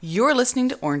You're listening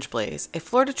to Orange Blaze, a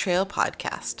Florida Trail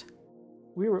podcast.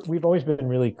 We've always been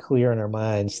really clear in our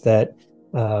minds that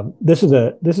this is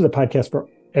a podcast for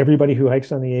everybody who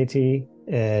hikes on the AT,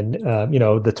 and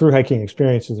the through hiking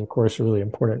experience is of course a really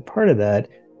important part of that.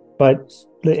 But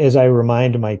as I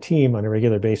remind my team on a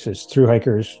regular basis, through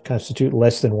hikers constitute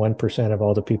less than 1% of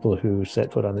all the people who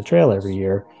set foot on the trail every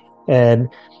year. And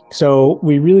so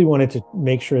we really wanted to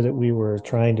make sure that we were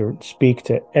trying to speak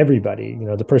to everybody,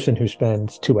 the person who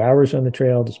spends 2 hours on the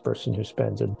trail, this person who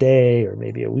spends a day or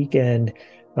maybe a weekend,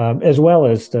 as well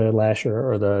as the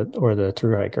lasher or the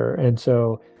through hiker. And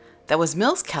so That was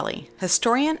Mills Kelly,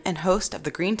 historian and host of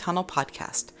the Green Tunnel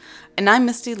podcast. And I'm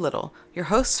Misty Little, your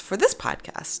host for this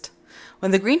podcast. When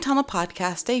the Green Tunnel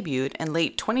podcast debuted in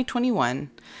late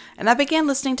 2021, and I began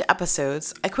listening to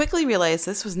episodes, I quickly realized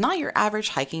this was not your average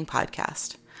hiking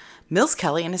podcast. Mills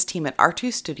Kelly and his team at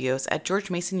R2 Studios at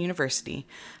George Mason University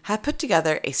have put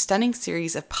together a stunning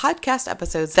series of podcast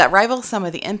episodes that rival some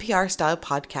of the NPR-style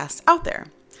podcasts out there,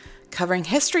 covering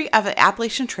history of the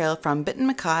Appalachian Trail from Benton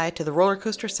MacKaye to the roller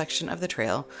coaster section of the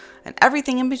trail, and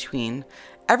everything in between.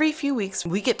 Every few weeks,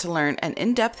 we get to learn an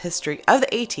in-depth history of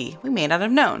the AT we may not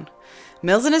have known.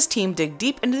 Mills and his team dig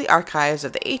deep into the archives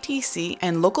of the ATC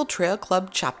and local trail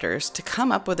club chapters to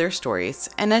come up with their stories,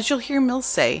 and as you'll hear Mills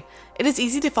say, it is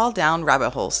easy to fall down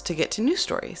rabbit holes to get to new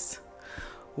stories.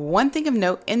 One thing of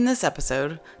note in this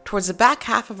episode, towards the back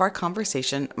half of our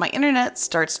conversation, my internet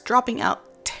starts dropping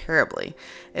out terribly.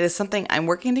 It is something I'm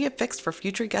working to get fixed for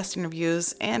future guest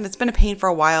interviews, and it's been a pain for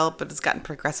a while, but it's gotten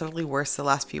progressively worse the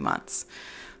last few months.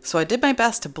 So I did my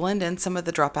best to blend in some of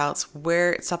the dropouts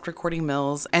where it stopped recording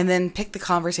Mills and then pick the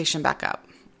conversation back up.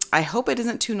 I hope it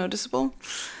isn't too noticeable,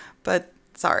 but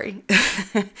sorry.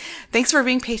 Thanks for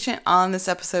being patient on this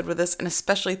episode with us, and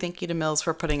especially thank you to Mills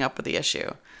for putting up with the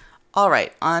issue. All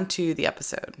right, on to the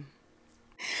episode.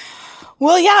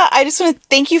 Well, yeah, I just want to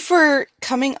thank you for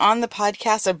coming on the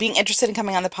podcast or being interested in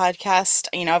coming on the podcast.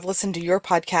 I've listened to your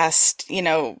podcast,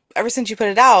 ever since you put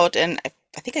it out, and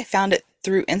I think I found it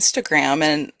through Instagram,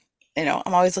 and,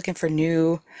 I'm always looking for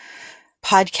new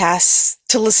podcasts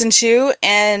to listen to,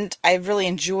 and I've really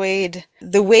enjoyed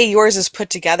the way yours is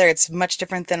put together. It's much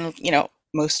different than,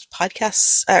 most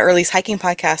podcasts, or at least hiking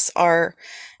podcasts are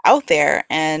out there,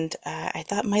 and I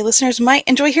thought my listeners might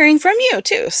enjoy hearing from you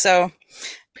too, so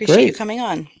appreciate you great. coming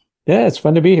on. Yeah, it's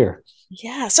fun to be here.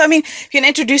 Yeah, so if you can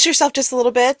introduce yourself just a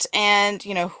little bit, and,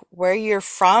 where you're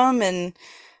from and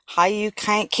how you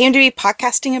came to be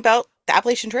podcasting about the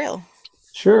Appalachian Trail.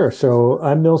 Sure. So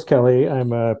I'm Mills Kelly.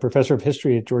 I'm a professor of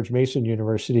history at George Mason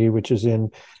University, which is in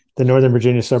the Northern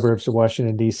Virginia suburbs of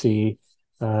Washington, D.C.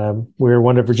 We're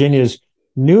one of Virginia's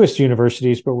newest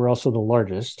universities, but we're also the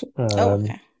largest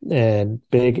Okay. and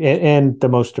big and the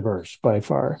most diverse by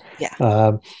far. Yeah.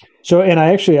 And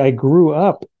I grew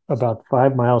up about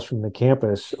 5 miles from the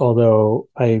campus, although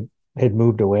I had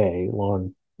moved away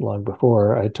long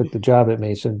before I took the job at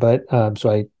Mason. But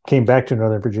so I came back to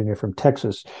Northern Virginia from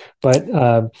Texas. But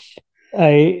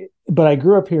I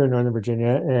grew up here in Northern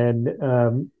Virginia,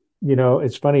 and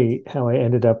it's funny how I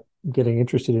ended up getting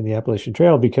interested in the Appalachian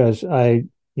Trail because I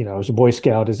was a Boy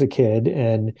Scout as a kid,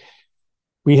 and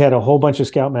we had a whole bunch of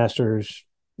Scoutmasters,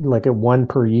 like at one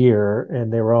per year,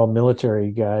 and they were all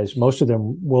military guys, most of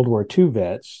them World War II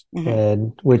vets, Mm-hmm.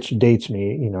 and which dates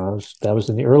me, that was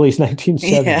in the early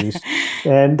 1970s,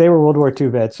 Yeah. and they were World War II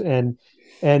vets, and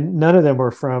none of them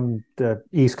were from the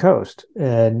East Coast.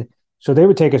 And so they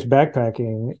would take us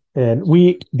backpacking, and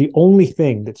the only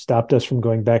thing that stopped us from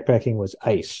going backpacking was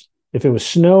ice. If it was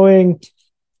snowing,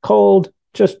 cold,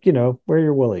 just, wear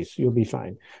your woolies, you'll be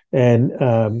fine. And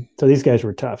so these guys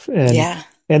were tough. Yeah.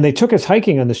 And they took us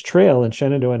hiking on this trail in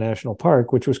Shenandoah National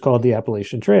Park, which was called the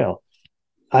Appalachian Trail.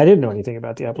 I didn't know anything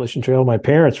about the Appalachian Trail. My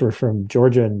parents were from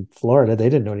Georgia and Florida. They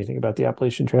didn't know anything about the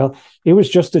Appalachian Trail. It was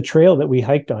just a trail that we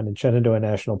hiked on in Shenandoah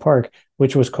National Park,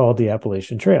 which was called the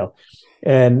Appalachian Trail.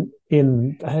 And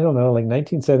in, I don't know, like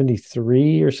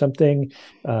 1973 or something,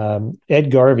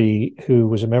 Ed Garvey, who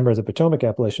was a member of the Potomac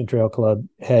Appalachian Trail Club,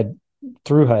 had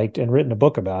through hiked and written a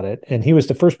book about it. And he was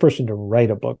the first person to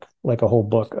write a book, like a whole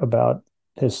book about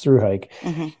his through hike.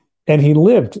 Mm-hmm. And he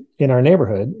lived in our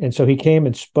neighborhood. And so he came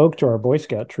and spoke to our Boy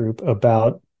Scout troop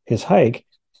about his hike.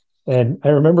 And I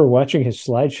remember watching his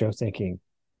slideshow thinking,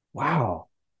 wow,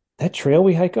 that trail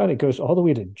we hike on, it goes all the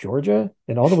way to Georgia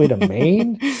and all the way to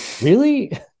Maine.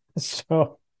 Really?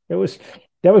 So that was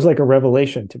like a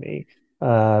revelation to me.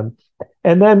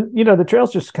 And then, the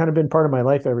trail's just kind of been part of my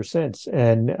life ever since.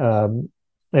 And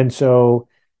so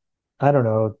I don't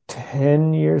know,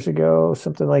 10 years ago,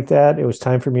 something like that, it was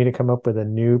time for me to come up with a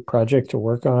new project to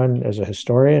work on as a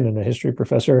historian and a history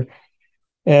professor.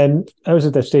 And I was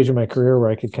at that stage of my career where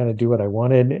I could kind of do what I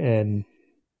wanted. And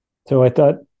so I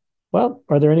thought, well,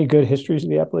 are there any good histories of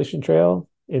the Appalachian Trail?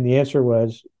 And the answer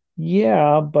was,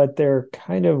 yeah, but they're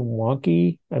kind of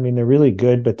wonky. I mean, they're really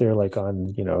good, but they're like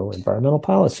on, environmental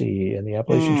policy and the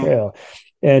Appalachian Mm, Trail.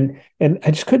 And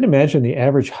I just couldn't imagine the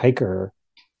average hiker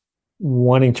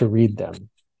wanting to read them.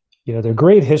 They're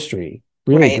great history,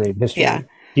 really right. great Yeah. history,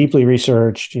 deeply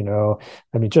researched, I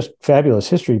mean, just fabulous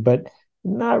history, but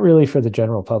not really for the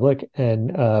general public.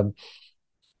 And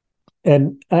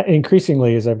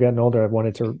increasingly, as I've gotten older, I've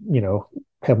wanted to,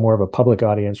 have more of a public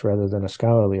audience rather than a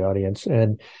scholarly audience.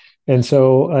 And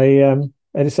so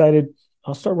I decided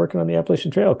I'll start working on the Appalachian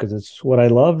Trail because it's what I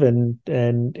love, and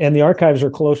the archives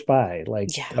are close by.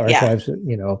 Like Yeah. the Yeah. archives,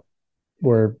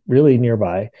 were really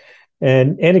nearby,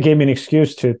 and it gave me an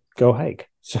excuse to go hike.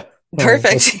 So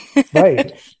Perfect. that's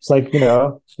right. It's like,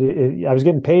 I was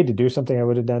getting paid to do something I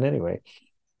would have done anyway.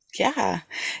 Yeah.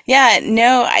 Yeah.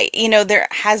 No, there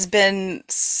has been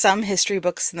some history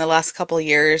books in the last couple of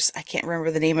years. I can't remember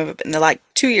the name of it, but in the like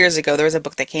 2 years ago, there was a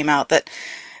book that came out that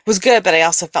was good, but I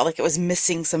also felt like it was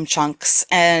missing some chunks.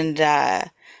 And I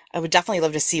would definitely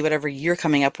love to see whatever you're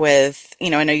coming up with. I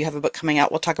know you have a book coming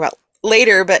out we'll talk about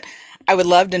later, but I would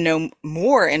love to know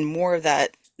more and more of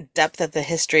that depth of the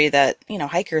history that,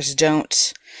 hikers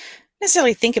don't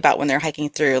necessarily think about when they're hiking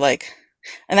through.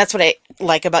 And that's what I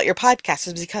like about your podcast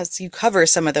is because you cover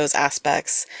some of those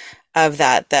aspects of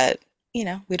that,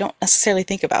 we don't necessarily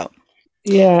think about.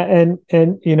 Yeah, and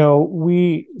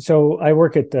we so I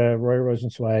work at the Roy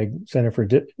Rosenzweig Center for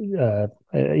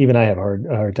even I have a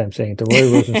hard time saying it, the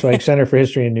Roy Rosenzweig Center for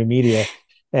History and New Media,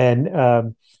 and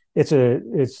it's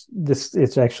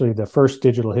actually the first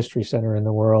digital history center in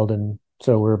the world, and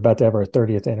so we're about to have our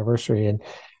 30th anniversary,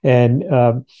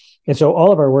 and so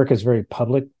all of our work is very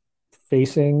public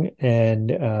facing,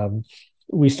 and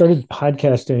we started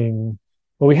podcasting.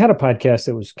 Well, we had a podcast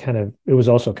that was it was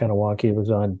also kind of wonky. It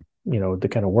was on the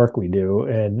kind of work we do,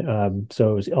 and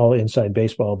so it was all inside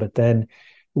baseball. But then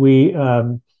we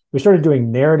started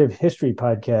doing narrative history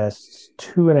podcasts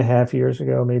 2.5 years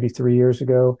ago, maybe 3 years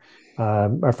ago.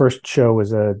 Our first show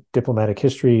was a diplomatic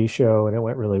history show, and it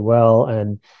went really well.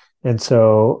 And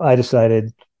so I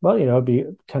decided, well, it'd be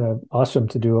kind of awesome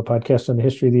to do a podcast on the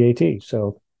history of the AT.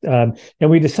 So and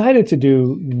we decided to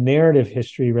do narrative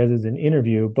history rather than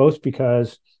interview, both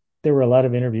because there were a lot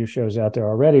of interview shows out there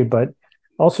already, but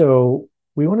also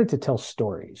we wanted to tell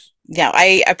stories. Yeah,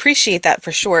 I appreciate that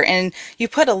for sure. And you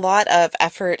put a lot of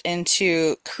effort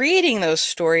into creating those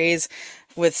stories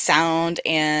with sound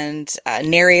and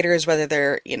narrators, whether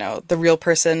they're, the real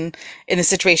person in the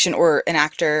situation or an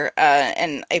actor.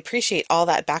 And I appreciate all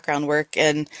that background work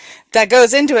and that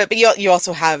goes into it. But you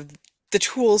also have the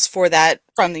tools for that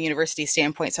from the university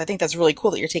standpoint. So I think that's really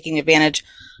cool that you're taking advantage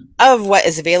of what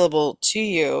is available to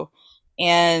you.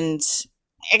 And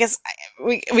I guess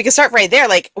we can start right there.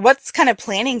 Like, what's kind of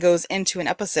planning goes into an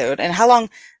episode, and how long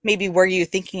maybe were you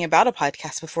thinking about a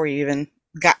podcast before you even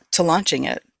got to launching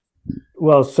it?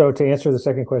 Well, so to answer the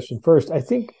second question first, I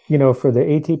think, for the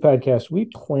AT podcast, we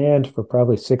planned for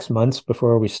probably 6 months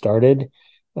before we started.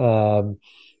 Um,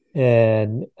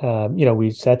 and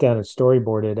we sat down and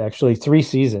storyboarded actually 3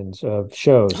 seasons of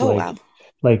shows, Oh, wow.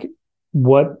 like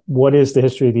what is the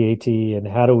history of the AT, and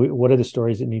what are the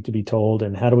stories that need to be told,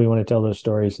 and how do we want to tell those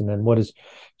stories, and then what does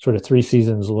sort of 3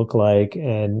 seasons look like,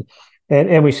 and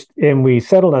we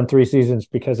settled on 3 seasons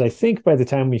because I think by the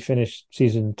time we finish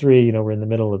season 3, we're in the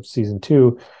middle of season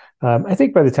 2. I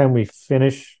think by the time we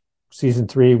finish season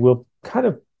 3, we'll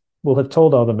have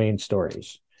told all the main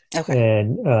stories, Okay.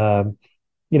 and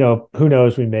who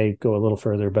knows, we may go a little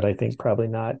further, but I think probably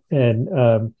not.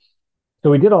 And so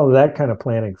we did all of that kind of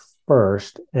planning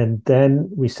first, and then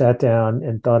we sat down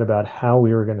and thought about how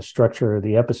we were going to structure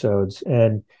the episodes.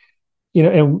 And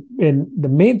and the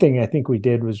main thing I think we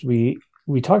did was we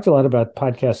talked a lot about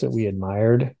podcasts that we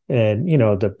admired, and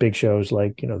the big shows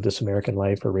like This American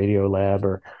Life or Radio Lab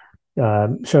or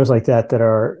shows like that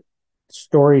are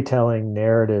storytelling,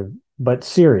 narrative, but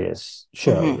serious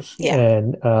shows. Yeah.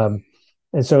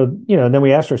 And so, then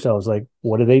we asked ourselves, like,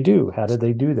 what do they do? How do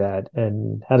they do that?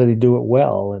 And how do they do it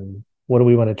well? And what do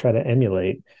we want to try to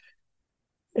emulate?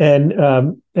 And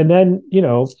then,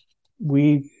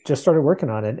 we just started working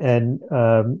on it.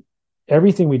 And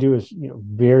everything we do is,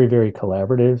 very, very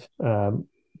collaborative,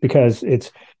 because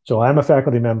so I'm a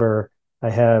faculty member. I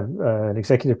have an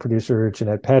executive producer,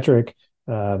 Jeanette Patrick.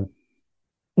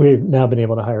 We've now been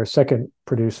able to hire a second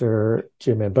producer,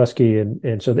 Jim Ambuski,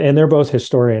 and they're both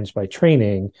historians by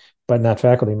training, but not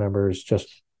faculty members,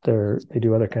 just they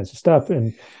do other kinds of stuff.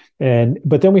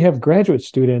 But then we have graduate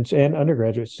students and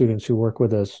undergraduate students who work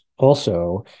with us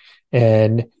also.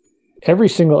 And every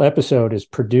single episode is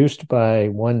produced by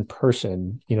one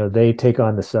person. They take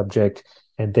on the subject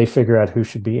and they figure out who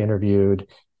should be interviewed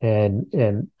and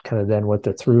kind of then what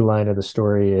the through line of the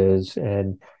story is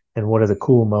and what are the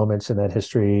cool moments in that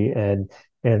history. And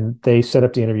they set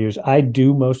up the interviews. I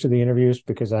do most of the interviews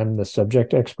because I'm the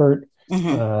subject expert,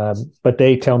 but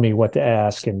they tell me what to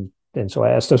ask. And so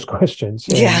I ask those questions.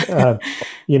 And,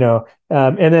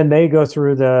 and then they go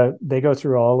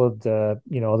through all of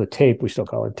the tape. We still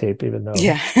call it tape, even though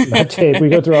not tape. We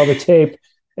go through all the tape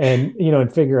and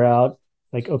figure out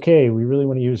like, okay, we really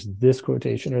want to use this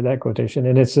quotation or that quotation.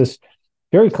 And it's this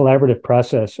very collaborative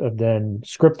process of then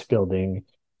script building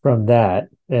from that.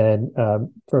 And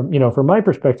from my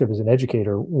perspective as an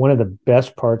educator, one of the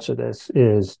best parts of this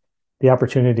is the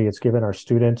opportunity it's given our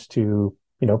students to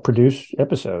produce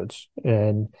episodes,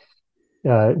 and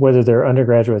whether they're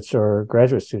undergraduates or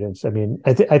graduate students. I mean,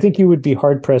 I think you would be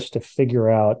hard pressed to figure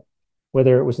out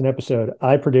whether it was an episode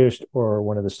I produced or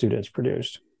one of the students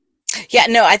produced. Yeah,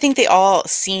 no, I think they all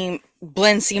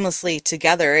blend seamlessly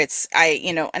together. And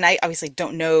I obviously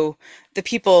don't know the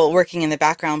people working in the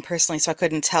background personally, so I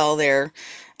couldn't tell their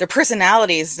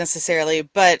personalities necessarily,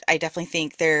 but I definitely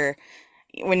think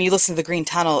when you listen to the Green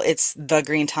Tunnel, it's the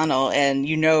Green Tunnel, and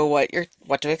you know what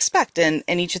to expect. And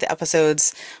in each of the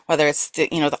episodes, whether it's the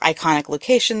iconic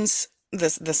locations,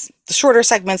 the shorter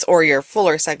segments or your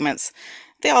fuller segments,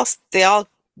 they all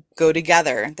go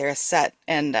together. They're a set,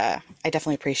 and I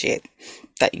definitely appreciate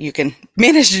that you can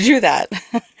manage to do that.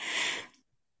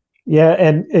 Yeah,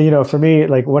 and for me,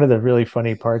 like one of the really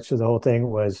funny parts of the whole thing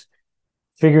was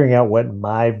figuring out what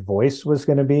my voice was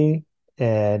going to be,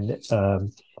 and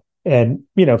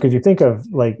because you think of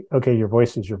like, okay, your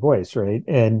voice is your voice, right?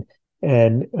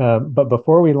 But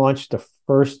before we launched the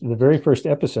very first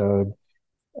episode,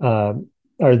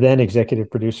 our then executive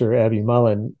producer Abby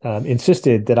Mullen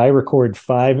insisted that I record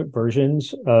 5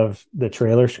 versions of the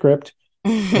trailer script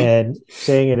and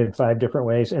saying it in 5 different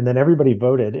ways, and then everybody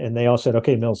voted, and they all said,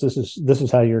 "Okay, Mills, this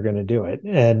is how you're going to do it."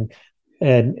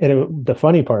 The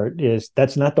funny part is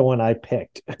that's not the one I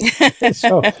picked.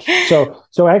 so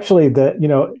actually the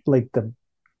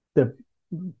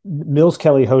Mills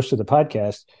Kelly host of the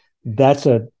podcast, that's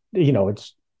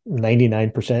it's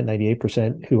 99%,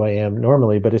 98% who I am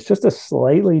normally, but it's just a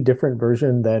slightly different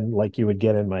version than like you would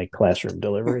get in my classroom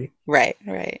delivery. Right.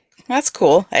 That's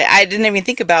cool. I didn't even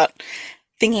thinking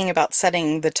about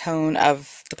setting the tone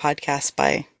of the podcast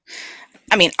by,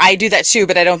 I mean, I do that too,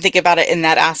 but I don't think about it in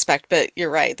that aspect, but you're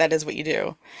right. That is what you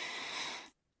do.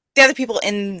 The other people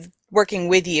in working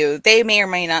with you, they may or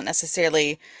may not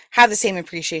necessarily have the same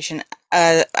appreciation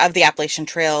of the Appalachian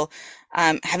Trail.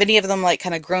 Have any of them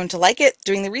kind of grown to like it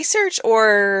doing the research,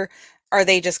 or are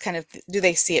they just do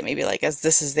they see it maybe like as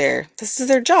this is their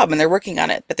job and they're working on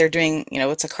it, but they're doing,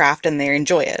 it's a craft and they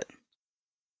enjoy it?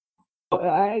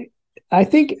 I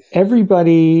think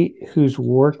everybody who's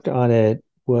worked on it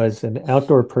was an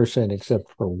outdoor person except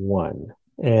for one.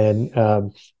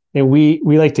 And we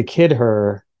like to kid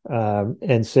her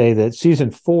and say that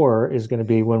season 4 is going to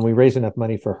be when we raise enough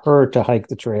money for her to hike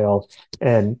the trail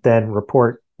and then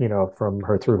report, from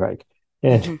her through hike,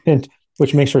 and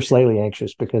which makes her slightly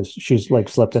anxious because she's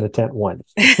slept in a tent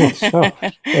once.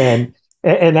 and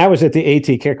that was at the AT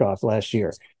kickoff last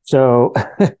year. So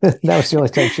that was the only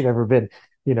time she'd ever been,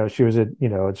 she was at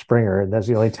Springer, and that's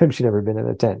the only time she'd ever been in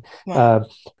a tent. Wow.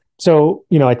 So,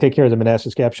 I take care of the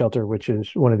Manassas Gap Shelter, which is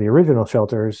one of the original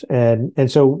shelters. And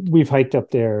so we've hiked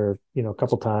up there, a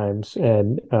couple times.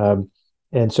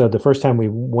 And so the first time we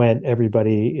went,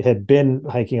 everybody had been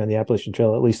hiking on the Appalachian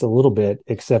Trail at least a little bit,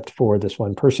 except for this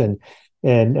one person.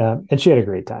 And she had a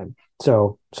great time.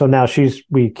 So now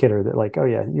we kid her that like, oh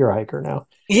yeah, you're a hiker now.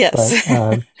 Yes.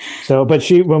 But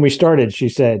when we started, she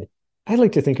said, I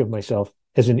like to think of myself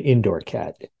as an indoor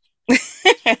cat.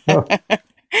 So,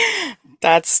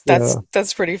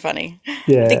 that's pretty funny.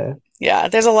 Yeah.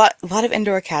 There's a lot of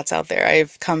indoor cats out there,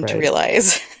 I've come to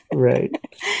realize. Right.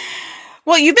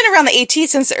 Well, you've been around the AT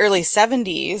since the early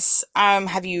 70s.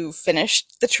 Have you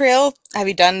finished the trail? Have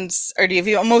you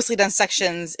mostly done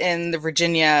sections in the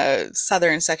Virginia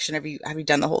southern section? Have you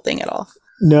done the whole thing at all?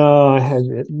 No,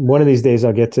 one of these days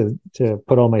I'll get to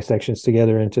put all my sections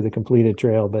together into the completed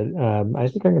trail, but I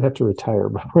think I'm gonna have to retire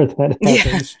before that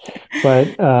happens. Yeah.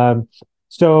 But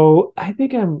so I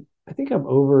think I'm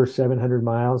over 700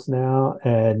 miles now,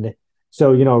 and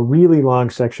so a really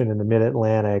long section in the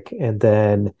Mid-Atlantic, and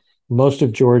then most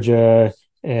of Georgia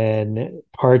and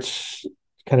parts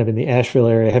kind of in the Asheville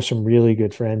area. I have some really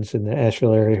good friends in the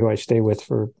Asheville area who I stay with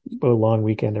for a long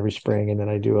weekend every spring, and then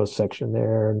I do a section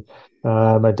there. And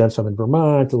I've done some in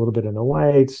Vermont, a little bit in the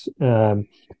Whites, kind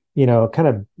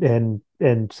of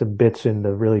and some bits in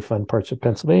the really fun parts of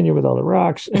Pennsylvania with all the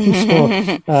rocks. And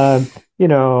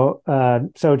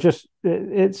so just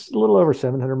it's a little over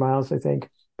 700 miles, I think.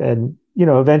 And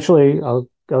eventually I'll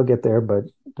get there, but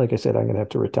like I said, I'm going to have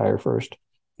to retire first.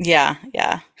 Yeah,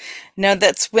 yeah. No,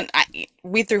 that's when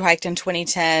we through hiked in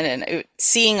 2010, and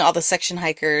seeing all the section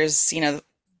hikers, the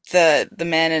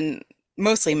men, and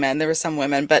mostly men. There were some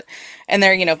women, but and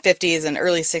they're 50s and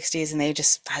early 60s, and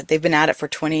they've been at it for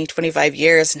 20, 25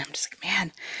 years, and I'm just like,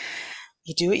 man,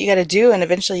 you do what you got to do, and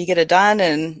eventually you get it done,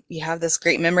 and you have this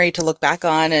great memory to look back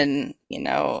on, and you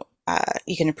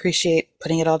can appreciate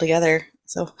putting it all together.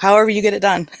 So, however you get it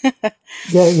done.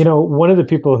 Yeah, one of the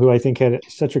people who I think had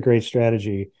such a great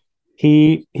strategy,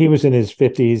 he was in his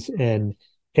 50s, and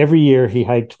every year he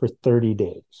hiked for 30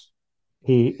 days.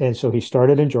 So he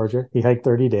started in Georgia. He hiked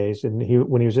 30 days, and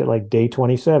when he was at like day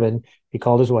 27, he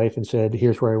called his wife and said,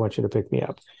 "Here's where I want you to pick me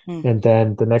up." And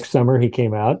then the next summer he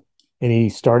came out and he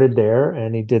started there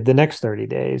and he did the next 30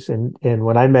 days. And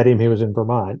when I met him, he was in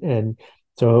Vermont, and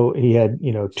so he had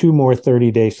two more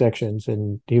 30-day sections,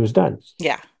 and he was done.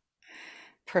 Yeah.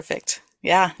 Perfect.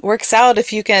 Yeah, works out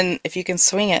if you can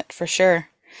swing it for sure.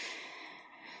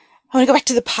 I want to go back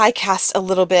to the podcast a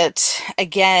little bit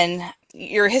again.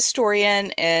 You're a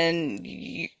historian, and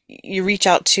you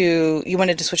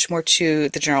wanted to switch more to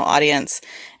the general audience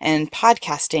and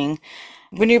podcasting.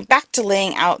 When you're back to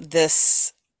laying out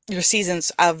your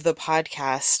seasons of the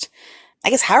podcast, I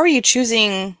guess, how are you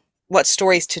choosing what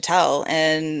stories to tell,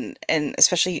 and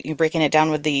especially you breaking it down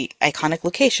with the iconic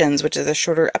locations, which are the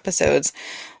shorter episodes,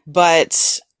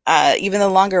 but even the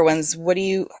longer ones,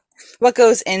 what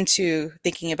goes into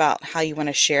thinking about how you want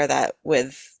to share that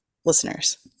with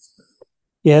listeners?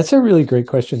 Yeah, that's a really great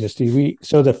question, Misty.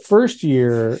 So the first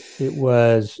year it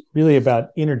was really about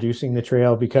introducing the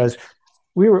trail, because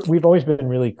we've always been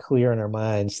really clear in our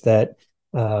minds that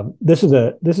this is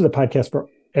a podcast for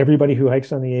everybody who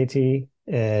hikes on the AT.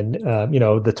 And,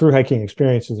 the through hiking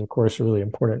experience is, of course, a really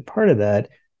important part of that.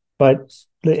 But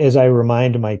as I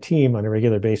remind my team on a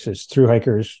regular basis, through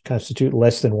hikers constitute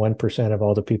less than 1% of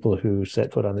all the people who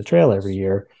set foot on the trail every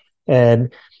year.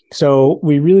 And so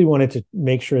we really wanted to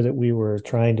make sure that we were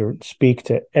trying to speak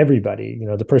to everybody,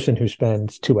 the person who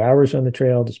spends 2 hours on the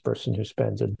trail, this person who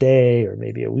spends a day or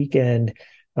maybe a weekend,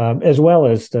 as well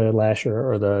as the lasher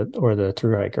or the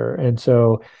through hiker. And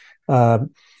so,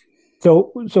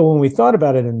 So when we thought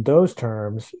about it in those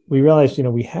terms, we realized,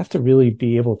 we have to really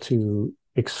be able to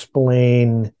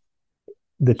explain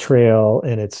the trail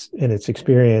and its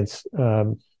experience,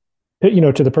 to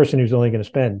the person who's only going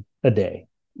to spend a day.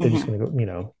 They're just going to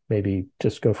go, maybe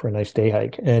just go for a nice day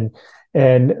hike. And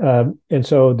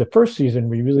so the first season,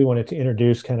 we really wanted to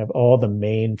introduce kind of all the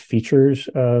main features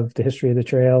of the history of the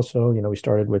trail. So, we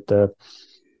started with the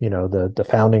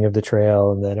founding of the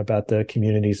trail, and then about the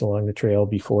communities along the trail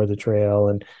before the trail,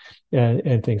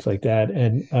 and things like that.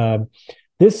 And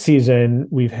this season,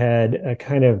 we've had a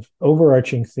kind of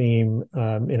overarching theme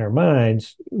in our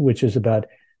minds, which is about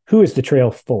who is the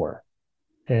trail for,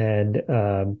 and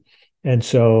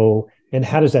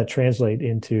how does that translate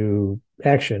into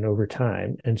action over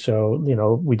time. And so,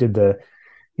 we did the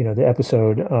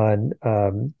episode on,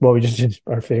 we just did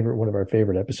one of our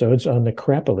favorite episodes on the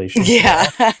Crappalachian. Yeah,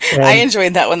 I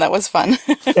enjoyed that one. That was fun.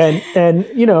 and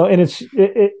it's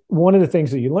one of the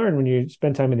things that you learn when you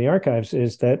spend time in the archives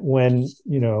is that when,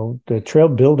 the trail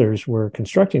builders were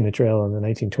constructing the trail in the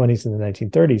 1920s and the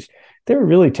 1930s, they were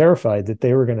really terrified that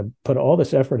they were going to put all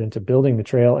this effort into building the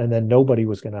trail and then nobody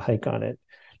was going to hike on it.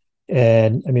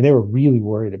 And I mean, they were really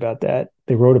worried about that.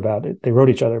 They wrote about it. They wrote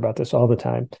each other about this all the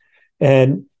time.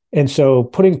 And so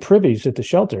putting privies at the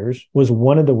shelters was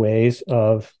one of the ways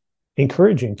of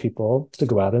encouraging people to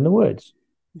go out in the woods,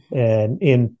 and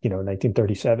in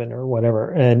 1937 or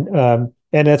whatever, and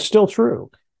that's still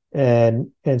true,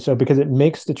 and so because it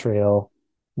makes the trail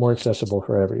more accessible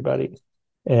for everybody,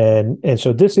 and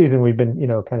so this season we've been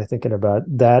kind of thinking about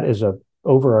that as a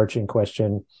overarching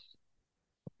question,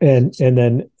 and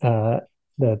then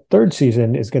the third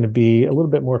season is going to be a little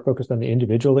bit more focused on the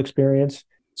individual experience.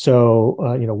 So,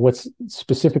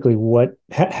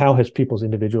 how has people's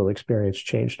individual experience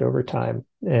changed over time?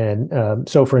 And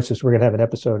so, for instance, we're going to have an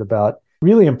episode about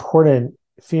really important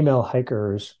female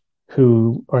hikers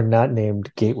who are not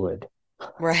named Gatewood.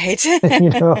 Right.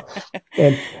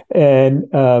 And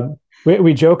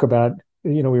we joke about,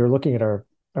 we were looking at our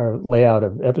our layout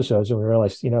of episodes, and we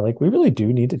realized, like we really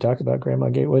do need to talk about Grandma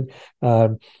Gatewood.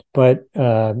 But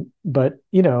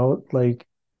like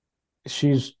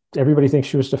everybody thinks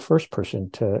she was the first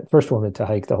woman to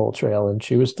hike the whole trail, and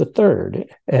she was the third.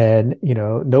 And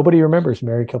nobody remembers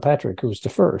Mary Kilpatrick, who was the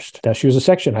first. Now, she was a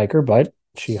section hiker, but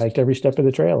she hiked every step of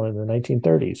the trail in the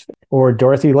 1930s. Or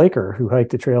Dorothy Laker, who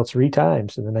hiked the trail 3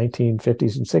 times in the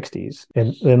 1950s and 60s.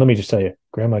 And let me just tell you,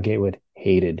 Grandma Gatewood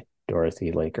hated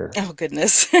Dorothy Laker. Oh,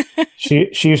 goodness. She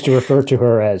used to refer to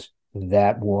her as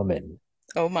that woman.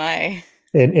 Oh, my.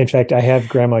 And in fact, I have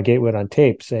Grandma Gatewood on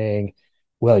tape saying,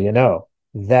 well,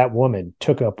 that woman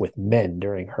took up with men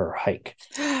during her hike.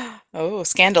 Oh,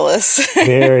 scandalous.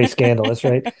 Very scandalous,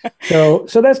 right? So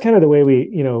that's kind of the way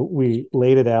we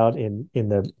laid it out in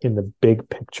the big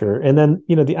picture. And then,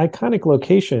 the iconic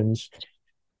locations,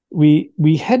 we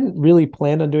hadn't really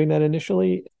planned on doing that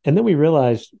initially. And then we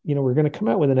realized, we're going to come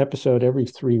out with an episode every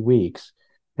 3 weeks,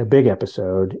 a big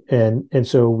episode. And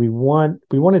so we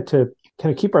wanted to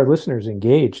kind of keep our listeners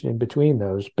engaged in between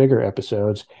those bigger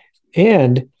episodes.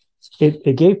 And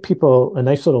it gave people a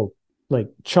nice little like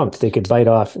chunk they could bite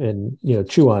off and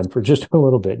chew on for just a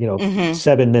little bit,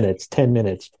 7 minutes, 10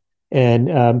 minutes.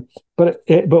 And but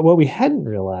what we hadn't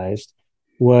realized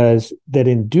was that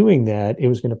in doing that, it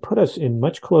was going to put us in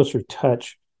much closer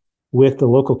touch with the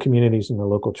local communities and the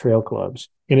local trail clubs.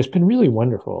 And it's been really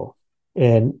wonderful.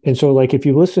 And so, like, if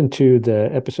you listen to the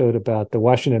episode about the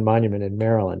Washington Monument in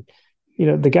Maryland,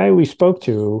 the guy we spoke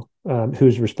to,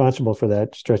 who's responsible for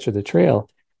that stretch of the trail,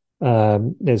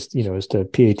 as the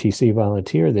PATC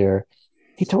volunteer there,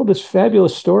 he told this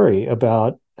fabulous story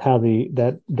about how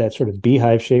that sort of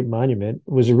beehive shaped monument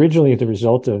was originally the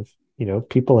result of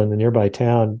people in the nearby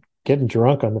town getting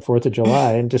drunk on the 4th of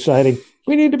July and deciding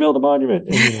we need to build a monument.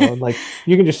 And like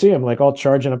you can just see them like all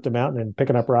charging up the mountain and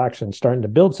picking up rocks and starting to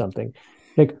build something.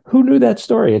 Like, who knew that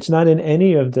story? It's not in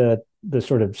any of the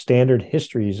sort of standard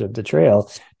histories of the trail,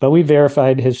 but we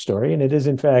verified his story, and it is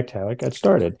in fact how it got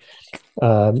started.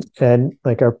 And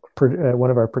like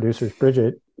one of our producers,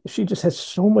 Bridget, she just had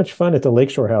so much fun at the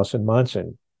Lakeshore House in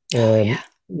Monson, and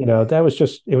that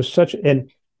was it was such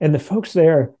and the folks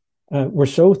there were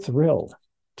so thrilled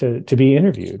to be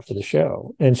interviewed for the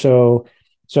show. And so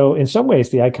in some ways,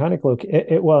 the iconic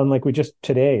and like we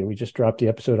just dropped the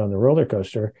episode on the roller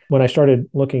coaster. When I started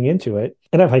looking into it,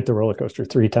 and I've hiked the roller coaster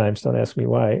 3 times, don't ask me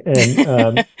why.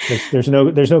 And there's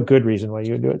no good reason why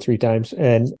you would do it 3 times.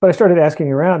 But I started asking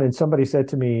around, and somebody said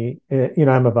to me,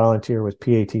 I'm a volunteer with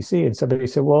PATC, and somebody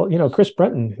said, well, Chris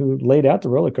Brunton, who laid out the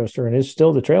roller coaster and is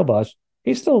still the trail boss,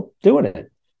 he's still doing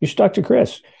it. You should talk to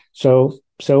Chris. So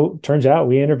turns out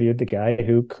we interviewed the guy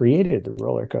who created the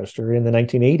roller coaster in the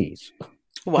 1980s.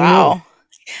 Wow.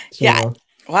 Yeah.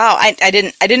 Wow. I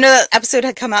didn't know that episode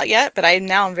had come out yet, but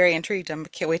I'm very intrigued. I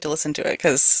can't wait to listen to it,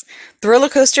 because the roller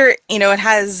coaster, it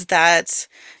has that,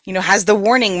 has the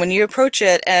warning when you approach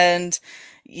it, and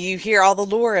you hear all the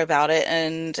lore about it.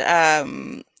 And I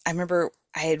remember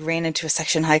I had ran into a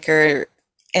section hiker,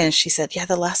 and she said, yeah,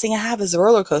 the last thing I have is a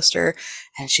roller coaster.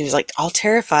 And she was like all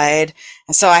terrified.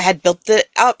 And so I had built it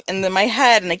up in my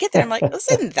head, and I get there, I'm like, this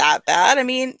isn't that bad. I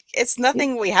mean, it's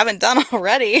nothing we haven't done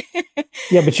already.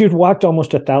 Yeah, but you'd walked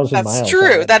almost 1,000 miles. That's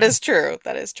true. That is true.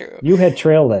 That is true. You had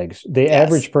trail legs. The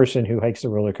average person who hikes the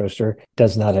roller coaster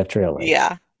does not have trail legs.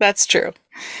 Yeah, that's true.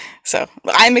 So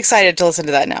I'm excited to listen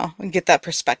to that now and get that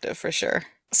perspective for sure.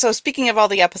 So speaking of all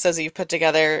the episodes that you've put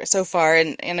together so far,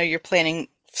 and I know you're planning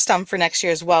some for next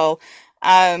year as well.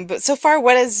 But so far,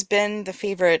 what has been the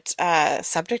favorite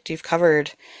subject you've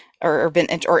covered, or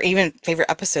even favorite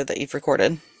episode that you've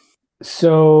recorded?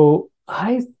 So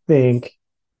I think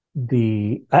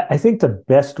the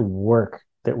best work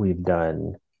that we've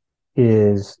done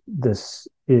is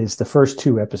the first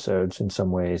 2 episodes in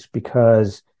some ways,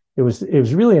 because it was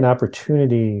really an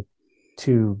opportunity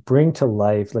to bring to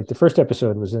life, like the first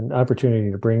episode was an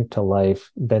opportunity to bring to life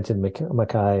Benton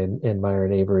Mackay and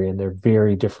Myron Avery and their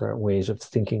very different ways of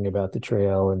thinking about the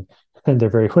trail, and their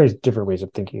very different ways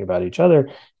of thinking about each other.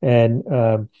 And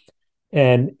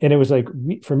it was like,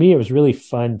 for me, it was really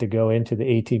fun to go into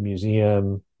the AT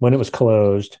Museum when it was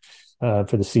closed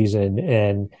for the season,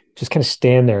 and just kind of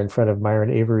stand there in front of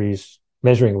Myron Avery's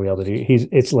measuring wheel that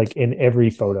it's like in every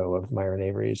photo of Myron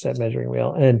Avery's, that measuring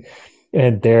wheel.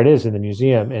 And there it is in the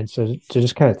museum. And so to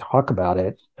just kind of talk about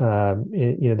it,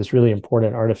 this really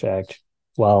important artifact,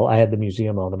 while I had the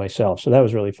museum all to myself. So that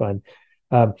was really fun.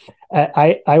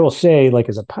 I will say, like,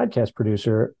 as a podcast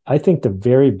producer, I think the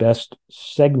very best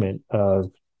segment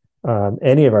of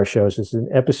any of our shows is in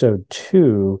episode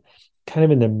 2, kind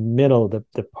of in the middle,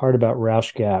 the part about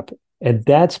Rausch Gap. And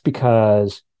that's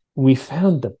because we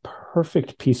found the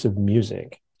perfect piece of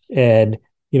music And,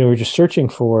 we're just searching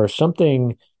for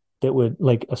something that would,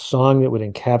 like a song that would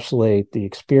encapsulate the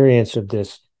experience of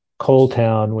this coal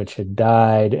town, which had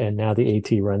died. And now the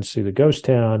AT runs through the ghost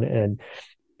town. And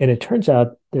it turns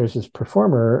out there's this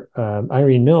performer,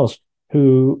 Irene Mills,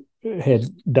 who had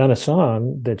done a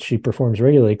song that she performs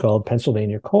regularly called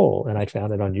Pennsylvania Coal. And I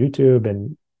found it on YouTube,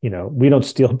 and, we don't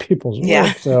steal people's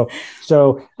work.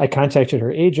 So I contacted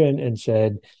her agent and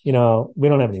said, we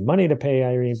don't have any money to pay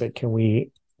Irene, but can we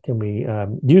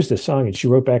use this song? And she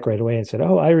wrote back right away and said,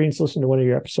 oh, Irene's listened to one of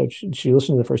your episodes. She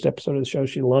listened to the first episode of the show.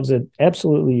 She loves it.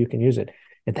 Absolutely. You can use it.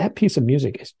 And that piece of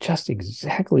music is just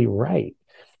exactly right.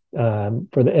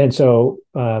 So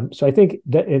I think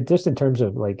that just in terms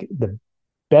of like the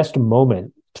best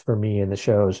moment for me in the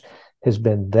shows has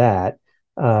been that.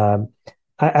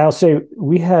 I'll say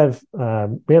we have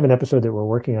an episode that we're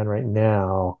working on right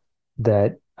now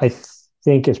that I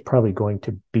think is probably going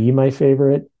to be my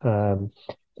favorite. And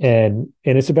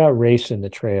it's about race in the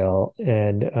trail.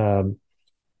 And I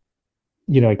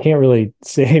can't really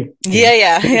say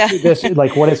this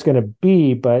like what it's going to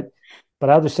be, but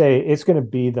I'll just say it's going to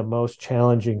be the most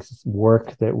challenging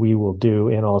work that we will do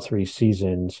in all 3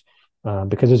 seasons,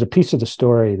 because there's a piece of the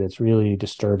story that's really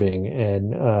disturbing,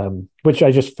 and which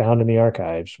I just found in the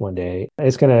archives one day.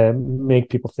 It's going to make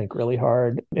people think really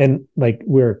hard. And like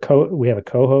we have a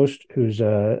co-host who's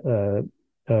a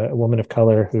woman of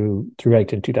color who thru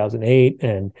hiked in 2008,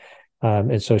 and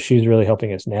so she's really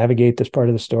helping us navigate this part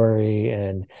of the story.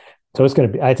 And so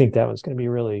I think that one's going to be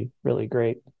really, really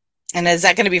great. And is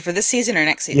that going to be for this season or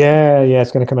next season? Yeah,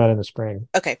 it's going to come out in the spring.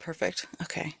 Okay, perfect.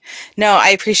 Okay. No, I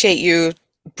appreciate you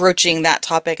broaching that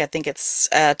topic. I think it's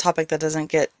a topic that doesn't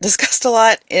get discussed a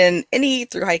lot in any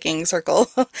thru hiking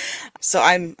circle. So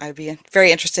I'd be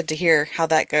very interested to hear how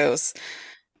that goes.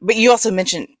 But you also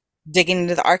mentioned digging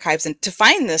into the archives and to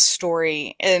find this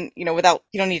story, and you don't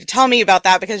need to tell me about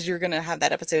that because you're going to have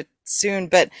that episode soon,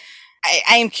 but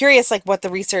I am curious, like, what the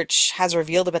research has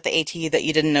revealed about the AT that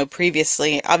you didn't know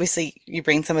previously. Obviously, you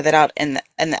bring some of that out in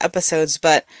the episodes,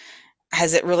 but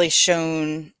has it really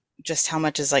shown just how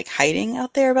much is like hiding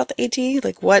out there about the AT?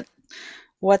 Like,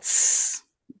 what's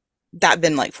that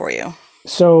been like for you?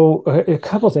 So a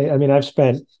couple of things. I mean, I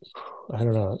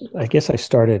don't know. I guess I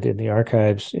started in the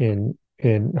archives in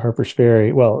Harpers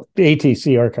Ferry. Well, the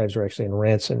ATC archives were actually in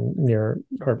Ranson near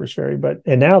Harpers Ferry,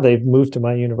 and now they've moved to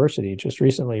my university just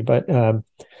recently. But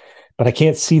I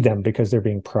can't see them because they're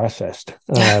being processed.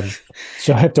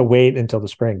 So I have to wait until the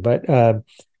spring. But the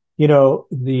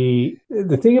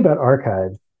thing about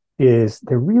archives is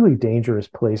they're really dangerous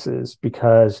places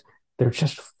because they're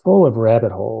just full of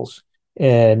rabbit holes,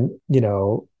 and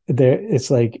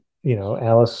it's like.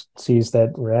 Alice sees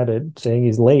that rabbit saying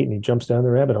he's late, and he jumps down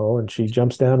the rabbit hole, and she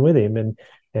jumps down with him, and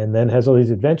then has all these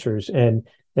adventures. And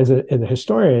as a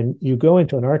historian, you go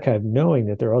into an archive knowing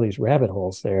that there are all these rabbit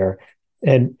holes there,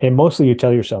 and mostly you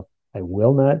tell yourself, I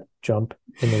will not jump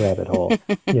in the rabbit hole.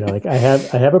 Like I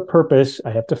have a purpose, I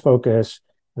have to focus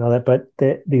and all that, but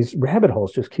these rabbit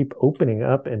holes just keep opening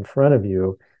up in front of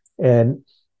you. And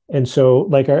so,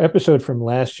 like our episode from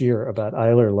last year about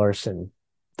Eiler Larson,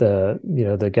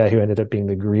 the guy who ended up being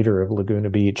the greeter of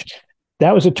Laguna Beach,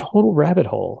 that was a total rabbit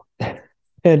hole.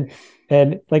 and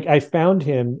like I found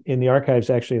him in the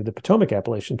archives actually of the Potomac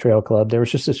Appalachian Trail Club. There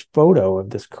was just this photo of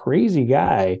this crazy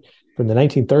guy from the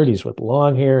 1930s with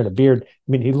long hair and a beard. I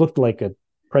mean, he looked like a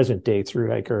present day thru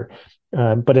hiker,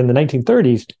 but in the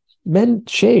 1930s, men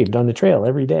shaved on the trail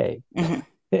every day. Mm-hmm.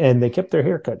 And they kept their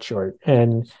hair cut short,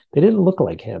 and they didn't look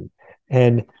like him.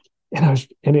 And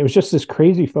it was just this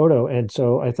crazy photo. And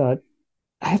so I thought,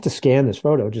 I have to scan this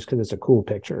photo just because it's a cool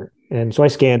picture. And so I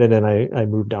scanned it, and I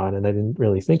moved on, and I didn't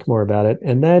really think more about it.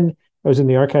 And then I was in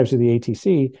the archives of the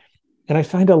ATC, and I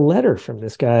find a letter from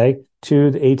this guy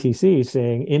to the ATC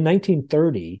saying, in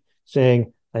 1930,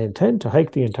 saying, I intend to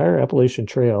hike the entire Appalachian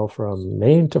Trail from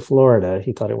Maine to Florida.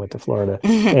 He thought it went to Florida.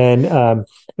 And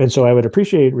so I would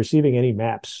appreciate receiving any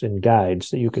maps and guides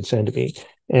that you could send me.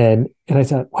 And I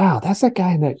thought, wow, that's that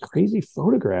guy in that crazy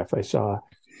photograph I saw.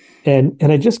 And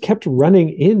I just kept running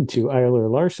into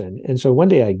Eiler Larson. And so one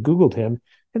day I Googled him,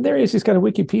 and there he is. He's got a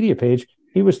Wikipedia page.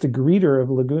 He was the greeter of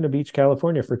Laguna Beach,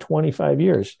 California for 25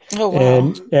 years. Oh,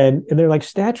 wow. And they're like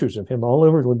statues of him all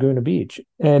over Laguna Beach.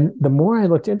 And the more I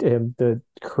looked into him, the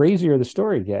crazier the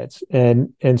story gets.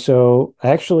 And so I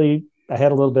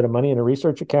had a little bit of money in a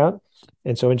research account.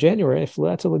 And so in January, I flew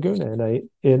out to Laguna,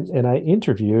 and I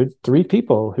interviewed 3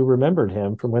 people who remembered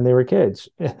him from when they were kids,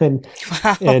 and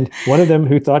one of them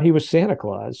who thought he was Santa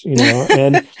Claus,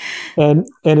 and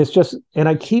it's just, and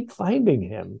I keep finding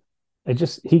him.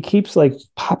 He keeps like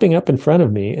popping up in front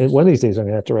of me. And one of these days I'm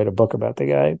going to have to write a book about the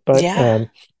guy, but, yeah.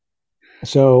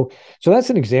 So that's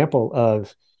an example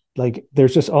of like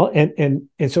there's just all and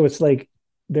so it's like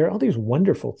there are all these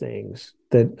wonderful things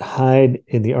that hide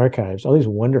in the archives, all these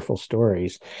wonderful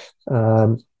stories,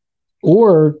 um,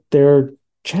 or they're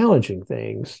challenging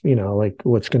things, like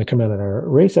what's going to come out in our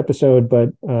race episode,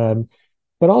 but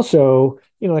also,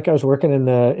 like I was working and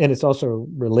it's also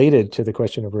related to the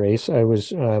question of race. I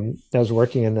was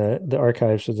working in the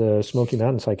archives of the Smoky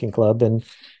Mountains Hiking Club and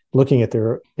looking at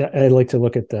I like to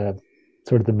look at the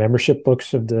sort of the membership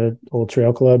books of the old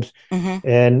trail clubs. Mm-hmm.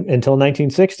 And until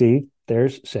 1960,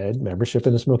 there's said membership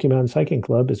in the Smoky Mountains Hiking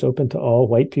Club is open to all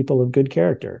white people of good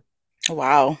character.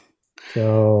 Wow.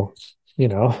 So,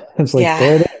 it's like Yeah.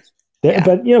 there it is. Yeah.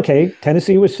 But okay,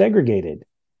 Tennessee was segregated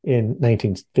in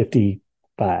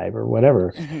 1955 or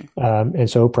whatever, Mm-hmm. and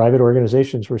so private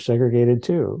organizations were segregated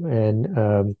too.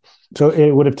 And so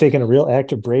it would have taken a real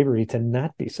act of bravery to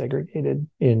not be segregated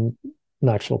in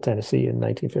Knoxville, Tennessee, in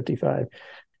 1955.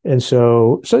 And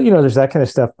so there's that kind of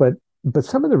stuff. But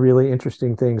some of the really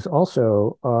interesting things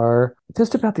also are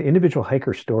just about the individual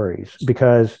hiker stories,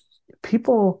 because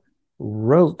people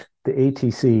wrote the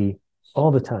ATC all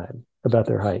the time about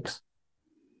their hikes.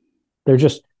 There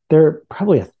are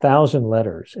probably 1,000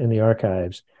 letters in the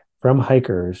archives from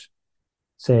hikers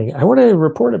saying, "I want to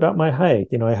report about my hike.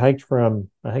 I hiked from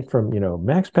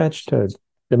Max Patch to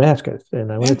Damascus,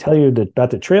 and I want to tell you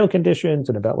about the trail conditions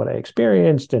and about what I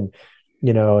experienced, and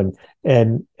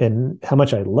and how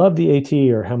much I love the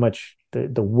AT, or how much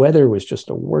the weather was just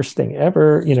the worst thing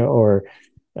ever,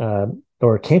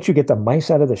 or can't you get the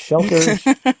mice out of the shelters?"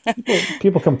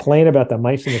 People complain about the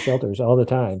mice in the shelters all the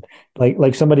time,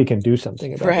 like somebody can do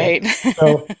something about that.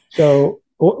 Right.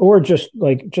 Or just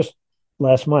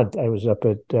last month, I was up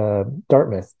at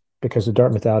Dartmouth, because the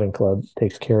Dartmouth Outing Club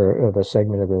takes care of a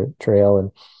segment of the trail,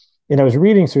 and I was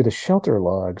reading through the shelter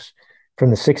logs from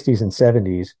the 60s and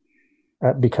 70s,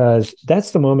 because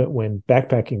that's the moment when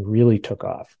backpacking really took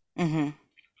off. Mm-hmm.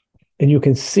 And you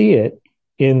can see it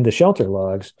in the shelter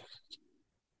logs.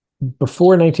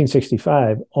 Before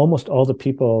 1965, almost all the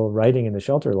people writing in the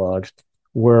shelter logs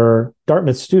were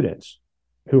Dartmouth students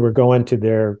who were going to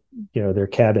their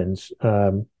cabins,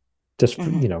 just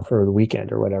for the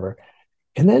weekend or whatever.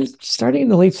 And then starting in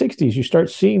the late 60s, you start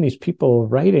seeing these people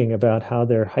writing about how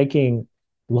they're hiking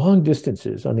long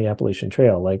distances on the Appalachian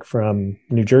Trail, like from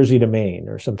New Jersey to Maine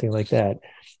or something like that.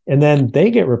 And then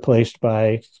they get replaced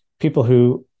by people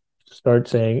who start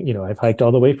saying, I've hiked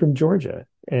all the way from Georgia.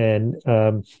 And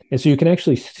so you can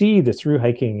actually see the through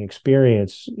hiking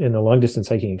experience and the long distance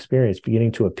hiking experience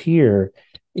beginning to appear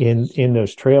in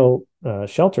those trail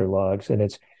shelter logs. And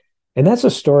that's a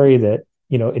story that,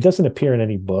 it doesn't appear in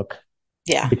any book.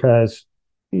 Yeah. Because,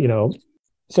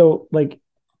 so like,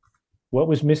 what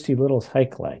was Misty Little's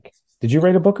hike like? Did you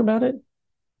write a book about it?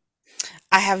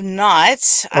 I have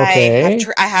not. Okay.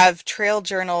 I have trail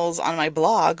journals on my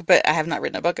blog, but I have not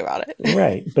written a book about it.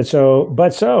 Right.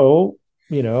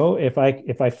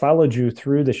 If I followed you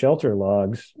through the shelter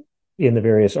logs in the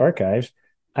various archives,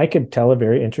 I could tell a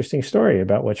very interesting story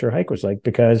about what your hike was like.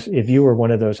 Because if you were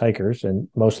one of those hikers, and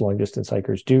most long distance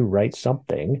hikers do write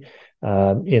something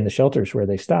in the shelters where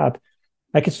they stop,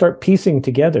 I could start piecing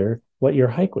together what your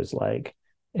hike was like,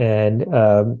 and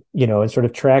sort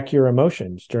of track your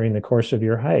emotions during the course of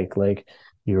your hike. Like,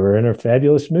 you were in a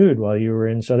fabulous mood while you were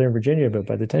in Southern Virginia, but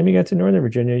by the time you got to Northern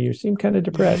Virginia, you seemed kind of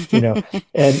depressed,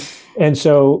 and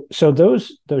so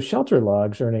those shelter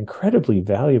logs are an incredibly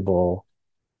valuable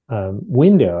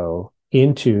window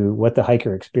into what the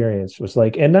hiker experience was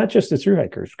like, and not just the through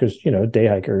hikers, because day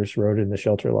hikers wrote in the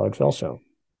shelter logs also.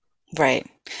 Right.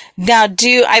 Now,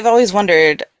 I've always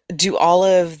wondered, do all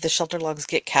of the shelter logs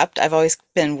get kept? I've always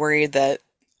been worried that,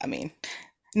 I mean,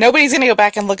 nobody's going to go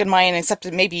back and look at mine except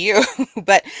maybe you,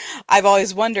 but I've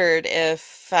always wondered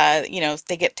if,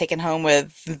 they get taken home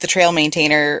with the trail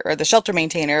maintainer or the shelter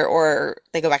maintainer, or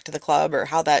they go back to the club, or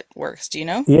how that works. Do you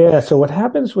know? Yeah. So what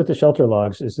happens with the shelter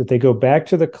logs is that they go back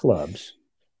to the clubs,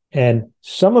 and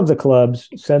some of the clubs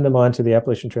send them on to the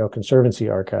Appalachian Trail Conservancy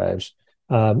archives.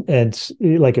 And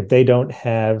like, if they don't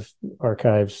have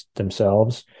archives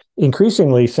themselves,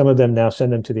 increasingly, some of them now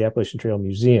send them to the Appalachian Trail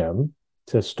Museum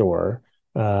to store.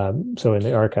 So in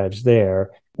the archives there,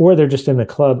 or they're just in the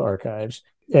club archives.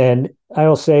 And I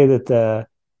will say that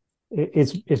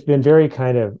it's been very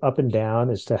kind of up and down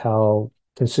as to how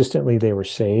consistently they were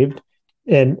saved.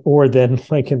 And or then,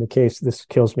 like in the case, this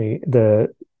kills me,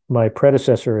 my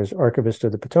predecessor as archivist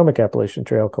of the Potomac Appalachian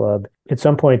Trail Club at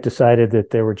some point decided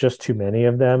that there were just too many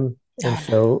of them. And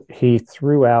so he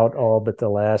threw out all but the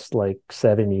last like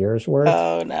 7 years worth.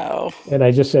 Oh no. And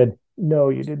I just said, no,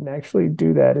 you didn't actually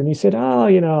do that. And he said, oh,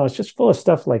 it's just full of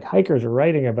stuff like hikers are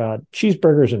writing about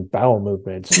cheeseburgers and bowel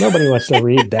movements. Nobody wants to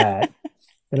read that.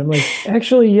 And I'm like,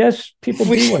 actually, yes, people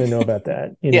do want to know about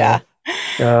that, Yeah.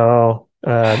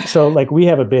 So like we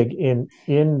have a big in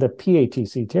the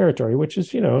PATC territory, which is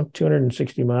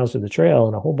 260 miles of the trail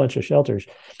and a whole bunch of shelters.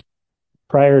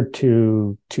 Prior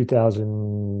to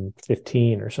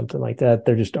 2015 or something like that,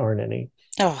 there just aren't any.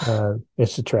 Oh,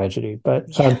 It's a tragedy,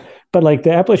 yeah. but like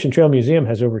the Appalachian Trail Museum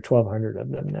has over 1,200 of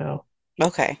them now.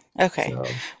 Okay. Okay. So Well,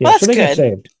 yeah, so that's they get good.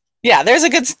 saved. Yeah, there's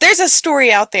a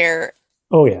story out there.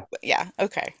 Oh yeah. Yeah,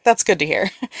 okay. That's good to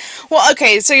hear. Well,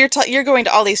 okay, so you're going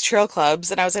to all these trail clubs,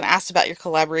 and I was going to ask about your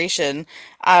collaboration.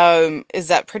 Is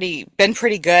that pretty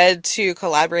good to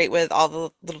collaborate with all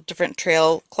the little different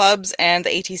trail clubs and the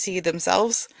ATC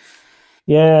themselves?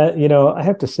 Yeah, I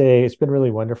have to say it's been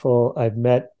really wonderful. I've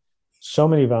met so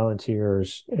many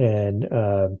volunteers and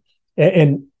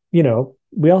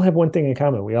we all have one thing in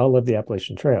common. We all love the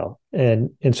Appalachian Trail. And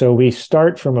so we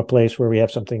start from a place where we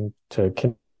have something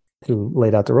who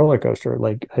laid out the roller coaster.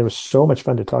 Like it was so much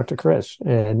fun to talk to Chris,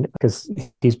 and because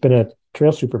he's been a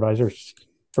trail supervisor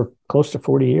for close to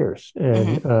 40 years. Hmm.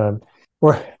 And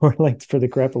or like for the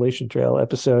Crappalachian Trail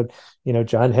episode,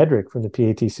 John Hedrick from the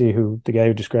PATC, the guy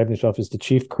who described himself as the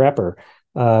chief crapper,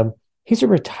 he's a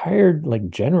retired like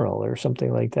general or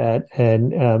something like that.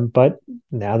 And but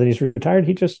now that he's retired,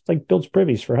 he just like builds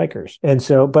privies for hikers. And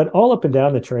so, but all up and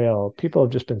down the trail, people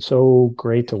have just been so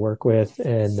great to work with.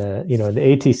 And the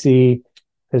ATC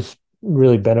has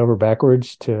really bent over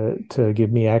backwards to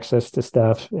give me access to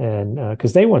stuff, and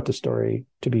because they want the story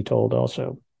to be told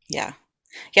also. Yeah.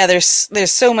 Yeah, there's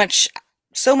so much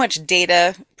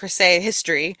data per se,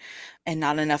 history, and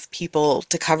not enough people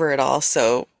to cover it all.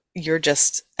 So you're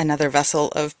just another vessel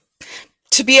of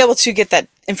to be able to get that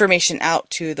information out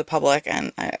to the public,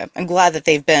 and I'm glad that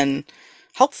they've been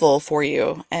helpful for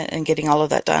you and getting all of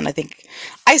that done. I think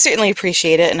I certainly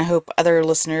appreciate it, and I hope other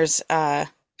listeners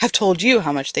have told you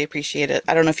how much they appreciate it.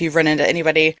 I don't know if you've run into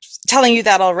anybody telling you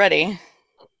that already.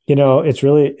 It's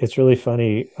really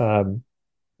funny.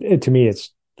 To me,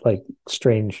 it's like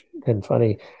strange and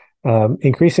funny.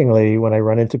 Increasingly, when I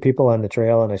run into people on the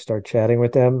trail and I start chatting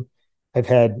with them, I've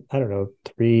had, I don't know,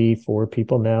 3, 4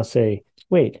 people now say,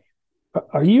 wait,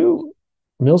 are you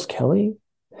Mills Kelly?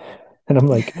 And I'm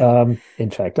like, in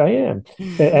fact, I am.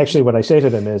 Actually, what I say to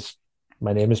them is,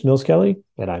 my name is Mills Kelly,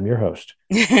 and I'm your host.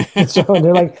 And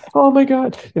they're like, oh my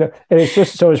God, and it's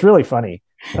just, so it's really funny.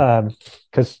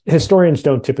 Because historians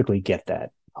don't typically get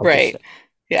that. I'll just Right. say.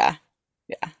 Yeah.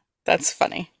 Yeah. That's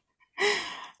funny.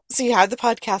 So you have the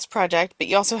podcast project, but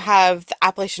you also have the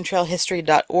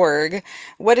AppalachianTrailHistory.org.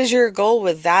 What is your goal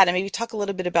with that? And maybe talk a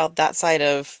little bit about that side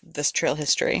of this trail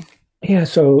history. Yeah,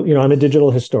 so I'm a digital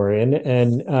historian,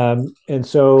 and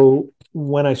so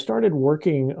when I started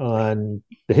working on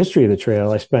the history of the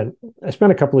trail, I spent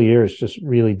a couple of years just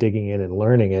really digging in and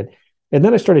learning it, and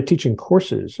then I started teaching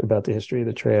courses about the history of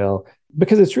the trail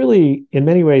because it's really, in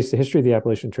many ways, the history of the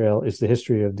Appalachian Trail is the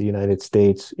history of the United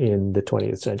States in the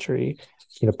 20th century.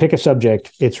 Pick a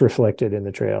subject, it's reflected in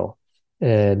the trail,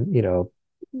 and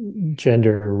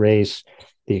gender, race,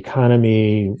 the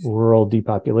economy, rural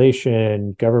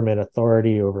depopulation, government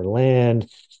authority over land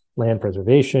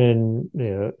preservation,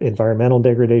 environmental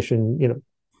degradation,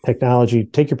 technology,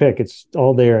 take your pick. It's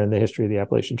all there in the history of the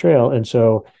Appalachian Trail. And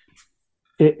so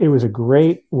it was a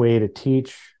great way to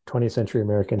teach 20th century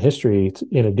American history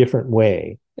in a different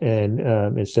way. And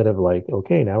instead of like,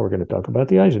 okay, now we're going to talk about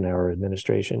the Eisenhower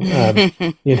administration,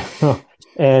 you know,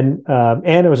 and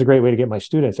it was a great way to get my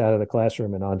students out of the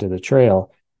classroom and onto the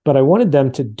trail. But I wanted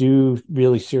them to do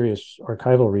really serious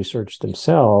archival research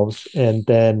themselves and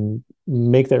then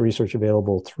make that research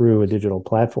available through a digital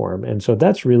platform. And so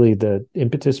that's really the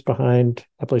impetus behind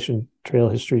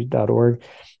AppalachianTrailHistory.org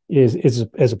is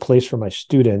as a place for my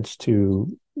students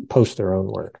to post their own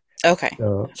work. Okay.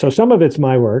 So some of it's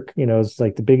my work, it's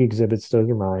like the big exhibits, those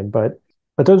are mine, but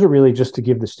those are really just to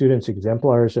give the students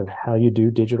exemplars of how you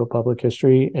do digital public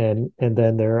history. And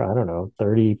then there are, I don't know,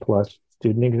 30 plus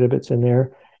student exhibits in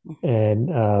there.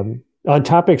 And on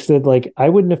topics that like I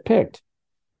wouldn't have picked.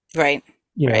 Right.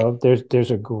 Right. There's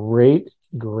a great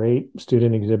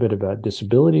student exhibit about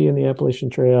disability in the Appalachian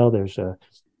Trail. There's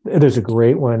a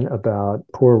great one about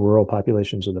poor rural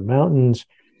populations of the mountains.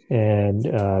 And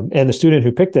the student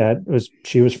who picked that was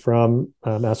from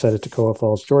outside of Toccoa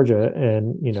Falls, Georgia,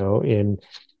 and in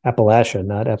Appalachia,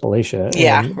 not Appalachia.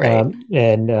 Yeah. Right.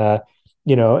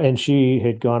 And she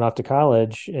had gone off to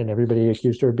college, and everybody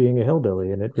accused her of being a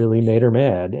hillbilly, and it really made her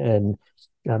mad, and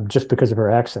just because of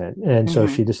her accent. And so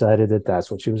she decided that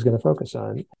that's what she was going to focus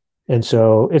on. And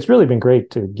so it's really been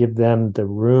great to give them the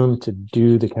room to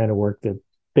do the kind of work that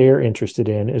they're interested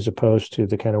in, as opposed to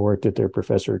the kind of work that their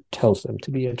professor tells them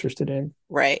to be interested in.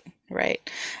 Right, right.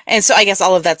 And so I guess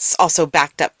all of that's also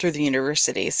backed up through the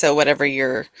university. So whatever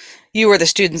you or the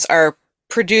students are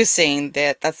producing,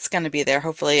 that's going to be there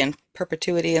hopefully in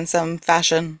perpetuity in some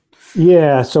fashion.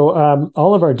 Yeah, so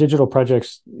all of our digital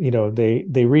projects,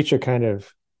 they reach a kind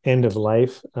of end of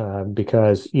life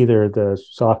because either the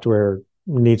software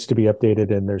needs to be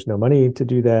updated and there's no money to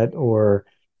do that, or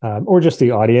just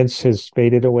the audience has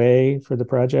faded away for the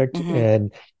project, Hmm.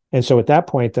 and so at that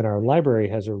point, then our library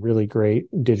has a really great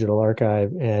digital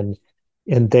archive, and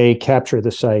they capture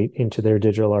the site into their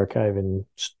digital archive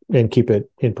and keep it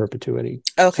in perpetuity.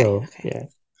 Okay, So okay. yeah,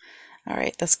 All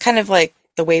right. That's kind of like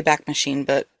the Wayback Machine,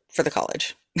 but for the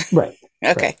college. right,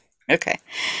 right. Okay, okay.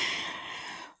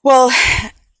 Well,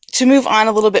 to move on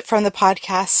a little bit from the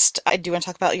podcast, I do want to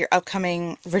talk about your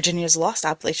upcoming Virginia's Lost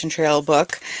Appalachian Trail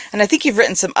book. And I think you've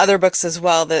written some other books as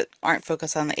well that aren't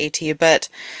focused on the AT, but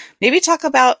maybe talk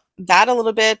about that a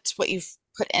little bit, what you've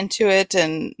put into it,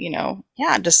 and,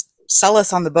 yeah, just sell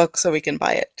us on the book so we can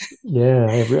buy it. Yeah,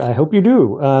 I hope you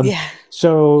do. Yeah.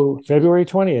 So February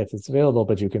 20th, it's available,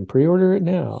 but you can pre-order it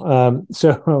now.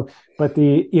 But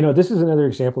this is another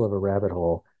example of a rabbit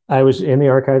hole. I was in the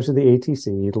archives of the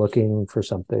ATC looking for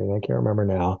something, I can't remember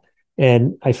now,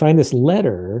 and I find this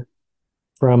letter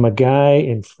from a guy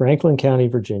in Franklin County,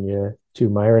 Virginia, to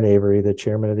Myron Avery, the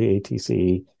chairman of the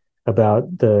ATC,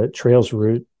 about the trails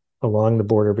route along the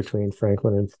border between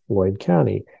Franklin and Floyd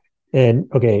County. And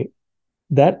okay,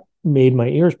 that made my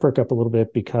ears perk up a little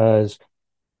bit because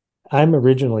I'm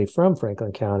originally from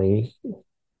Franklin County,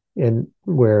 and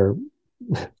where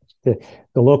the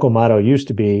local motto used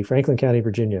to be Franklin County,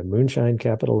 Virginia, moonshine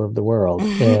capital of the world.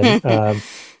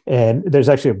 And there's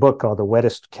actually a book called The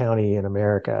Wettest County in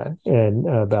America, and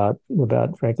about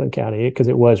Franklin County, because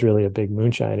it was really a big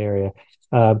moonshine area.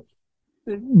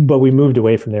 But we moved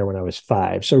away from there when I was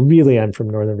 5. So really I'm from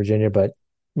Northern Virginia, but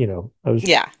I was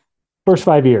Yeah. first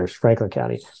 5 years, Franklin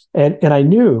County. And I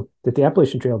knew that the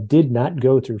Appalachian Trail did not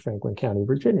go through Franklin County,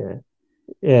 Virginia.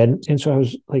 And so I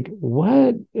was like,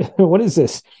 what? What is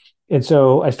this? And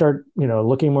so I start,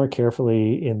 looking more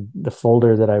carefully in the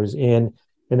folder that I was in,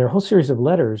 and there are a whole series of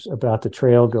letters about the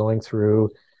trail going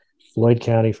through Floyd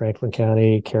County, Franklin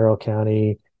County, Carroll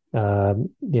County, the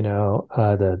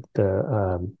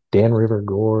Dan River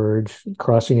Gorge,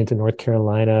 crossing into North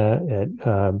Carolina at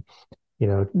down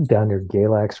near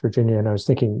Galax, Virginia. And I was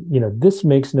thinking, this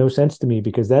makes no sense to me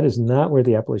because that is not where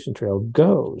the Appalachian Trail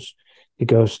goes. It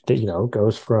goes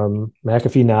from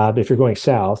McAfee Knob. If you're going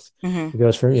south, Hmm. it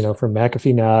goes from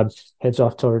McAfee Knob, heads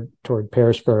off toward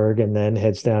Pearisburg, and then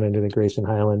heads down into the Grayson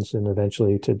Highlands and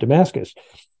eventually to Damascus.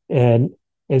 And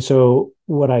and so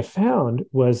what I found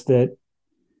was that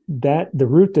the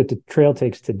route that the trail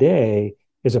takes today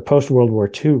is a post World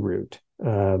War II route.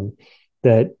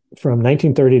 That from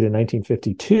 1930 to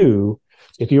 1952,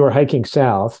 if you were hiking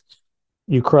south,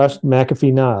 you crossed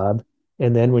McAfee Knob,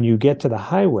 and then when you get to the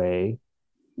highway,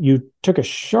 you took a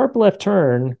sharp left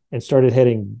turn and started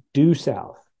heading due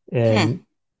south, Hmm. and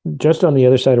just on the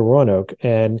other side of Roanoke,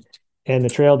 and the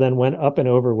trail then went up and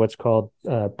over what's called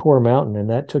Poor Mountain, and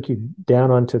that took you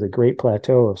down onto the Great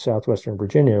Plateau of southwestern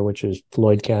Virginia, which is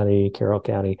Floyd County, Carroll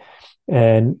County,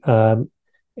 and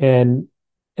and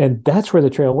and that's where the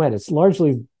trail went. It's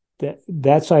largely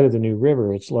that side of the New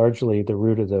River. It's largely the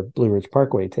route of the Blue Ridge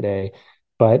Parkway today,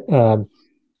 but and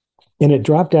it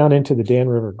dropped down into the Dan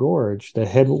River Gorge,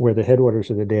 where the headwaters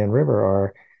of the Dan River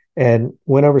are, and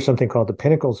went over something called the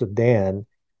Pinnacles of Dan.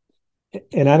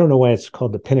 And I don't know why it's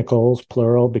called the Pinnacles,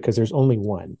 plural, because there's only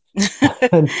one.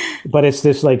 But it's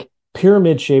this like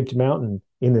pyramid shaped mountain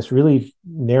in this really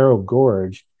narrow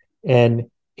gorge. And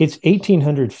it's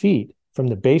 1,800 feet from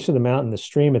the base of the mountain, the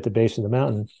stream at the base of the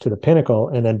mountain, to the pinnacle,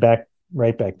 and then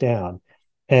right back down.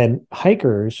 And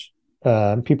hikers,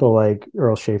 people like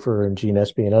Earl Schaefer and Gene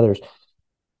Espy and others,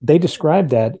 they describe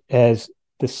that as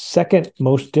the second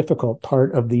most difficult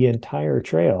part of the entire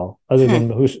trail, other Hmm.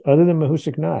 than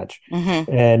Mahoosic Notch, Hmm.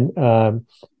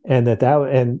 and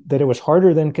that it was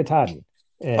harder than Katahdin,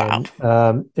 Wow.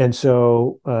 and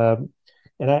so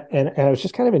and I was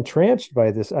just kind of entranced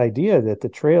by this idea that the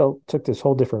trail took this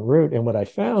whole different route, and what I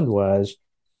found was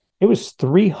it was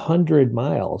 300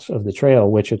 miles of the trail,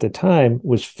 which at the time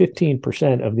was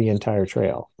 15% of the entire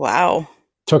trail. Wow.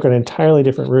 Took an entirely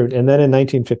different route, and then in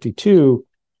 1952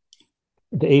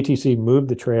 the ATC moved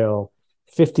the trail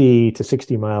 50 to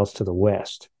 60 miles to the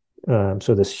west. So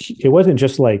it wasn't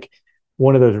just like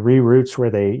one of those reroutes where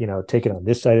they, take it on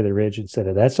this side of the ridge instead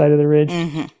of that side of the ridge.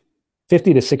 Hmm.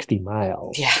 50 to 60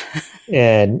 miles. Yeah.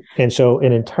 And so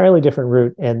an entirely different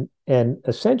route, and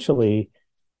essentially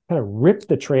kind of ripped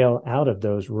the trail out of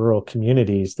those rural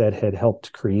communities that had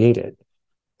helped create it.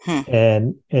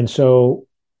 Hmm. And so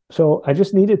I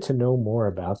just needed to know more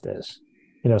about this.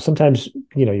 Sometimes,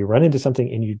 you run into something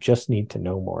and you just need to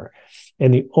know more.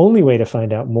 And the only way to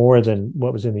find out more than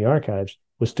what was in the archives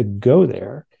was to go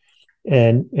there.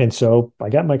 And so I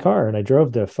got in my car and I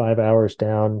drove the 5 hours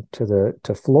down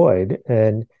to Floyd,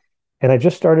 and I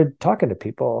just started talking to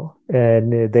people,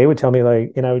 and they would tell me,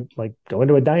 like, I would like go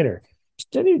into a diner.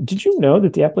 Did you know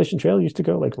that the Appalachian Trail used to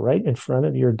go like right in front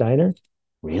of your diner?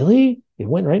 Really? It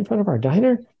went right in front of our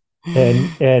diner? And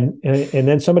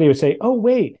then somebody would say, "Oh,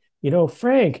 wait,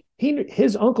 Frank,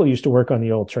 his uncle used to work on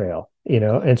the old trail,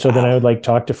 and so then I Wow. would like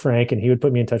talk to Frank, and he would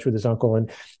put me in touch with his uncle,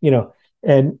 you know,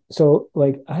 and so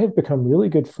like I have become really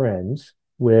good friends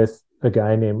with a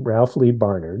guy named Ralph Lee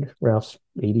Barnard. Ralph's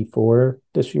 84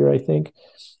 this year, I think,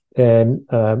 and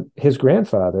his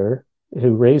grandfather,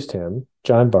 who raised him,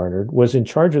 John Barnard, was in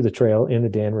charge of the trail in the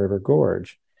Dan River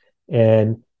Gorge,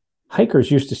 and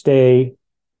hikers used to stay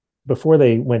before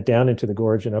they went down into the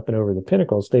gorge and up and over the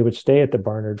pinnacles. They would stay at the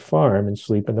Barnard farm and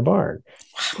sleep in the barn.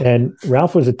 And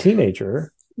Ralph was a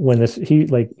teenager when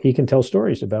he can tell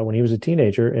stories about when he was a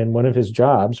teenager, and one of his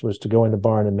jobs was to go in the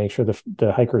barn and make sure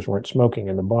the hikers weren't smoking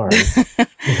in the barn,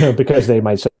 because they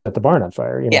might set the barn on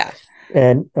fire. Yeah.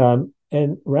 And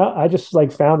Ralph, I just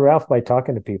like found Ralph by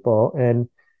talking to people, and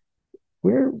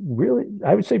we're really,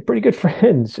 I would say, pretty good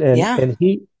friends. And Yeah. and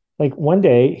he, like, one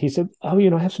day he said, "Oh,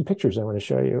 I have some pictures I want to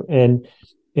show you." And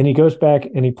he goes back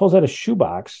and he pulls out a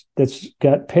shoebox that's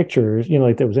got pictures,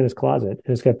 like that was in his closet,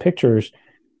 and it's got pictures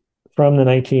from the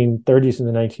 1930s and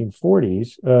the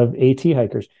 1940s of AT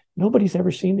hikers. Nobody's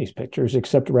ever seen these pictures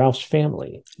except Ralph's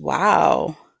family.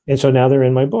 Wow. And so now they're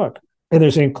in my book. And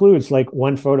it includes like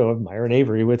one photo of Myron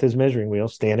Avery with his measuring wheel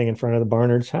standing in front of the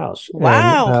Barnard's house.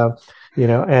 Wow.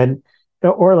 And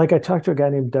or like I talked to a guy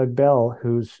named Doug Bell,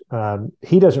 who's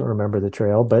he doesn't remember the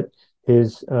trail, but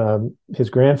his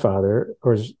grandfather,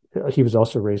 he was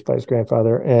also raised by his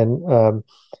grandfather, and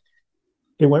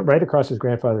it went right across his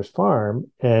grandfather's farm,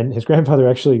 and his grandfather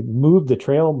actually moved the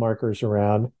trail markers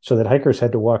around so that hikers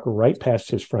had to walk right past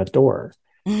his front door.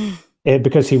 And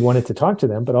because he wanted to talk to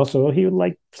them, but also he would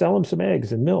like sell them some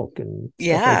eggs and milk and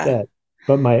stuff like Yeah. that.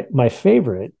 But my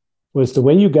favorite was the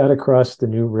way you got across the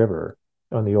New River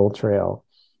on the old trail.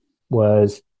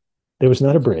 There was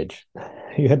not a bridge.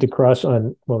 You had to cross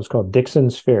on what was called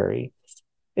Dixon's Ferry.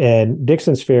 And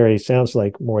Dixon's Ferry sounds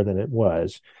like more than it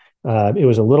was. It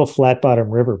was a little flat bottom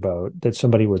riverboat that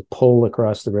somebody would pull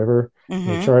across the river.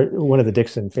 Mm-hmm. One of the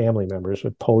Dixon family members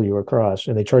would pull you across,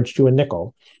 and they charged you a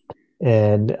nickel,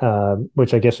 and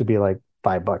which I guess would be like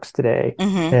 $5 today.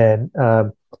 Mm-hmm.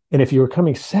 And if you were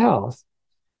coming south,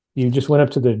 you just went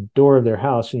up to the door of their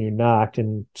house and you knocked,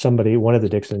 and one of the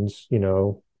Dixons,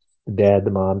 the dad,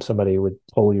 the mom, somebody would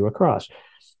pull you across.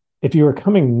 If you were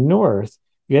coming north,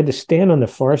 you had to stand on the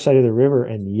far side of the river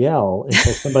and yell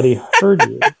until somebody heard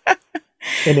you.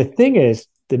 And the thing is,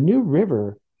 the New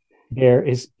River there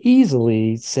is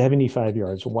easily 75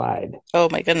 yards wide. Oh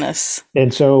my goodness.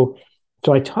 And so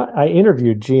I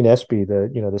interviewed Gene Espy,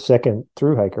 the second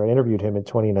through hiker. I interviewed him in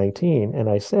 2019, and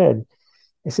I said,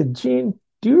 "Gene,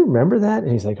 do you remember that?"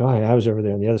 And he's like, "Oh, I was over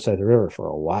there on the other side of the river for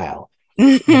a while."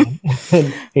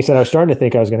 And he said, "I was starting to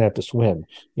think I was going to have to swim,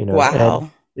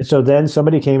 Wow. And so then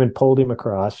somebody came and pulled him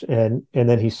across, and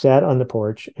then he sat on the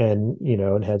porch and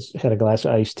had a glass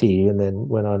of iced tea, and then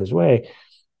went on his way.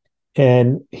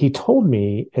 And he told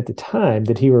me at the time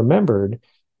that he remembered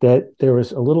that there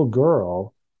was a little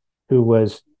girl who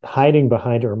was hiding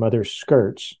behind her mother's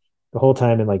skirts the whole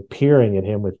time and like peering at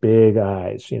him with big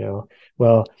eyes.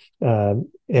 Well,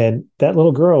 and that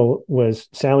little girl was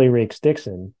Sally Rakes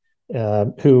Dixon,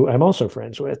 who I'm also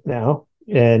friends with now.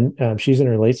 And she's in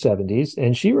her late 70s,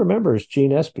 and she remembers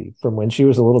Gene Espy from when she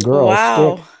was a little girl.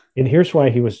 Wow. And here's why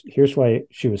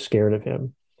she was scared of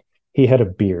him. He had a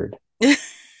beard.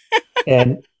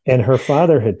 And her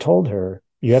father had told her,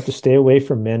 "You have to stay away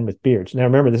from men with beards." Now,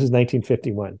 remember, this is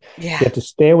 1951. Yeah. You have to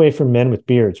stay away from men with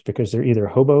beards because they're either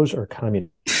hobos or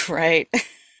communists. Right.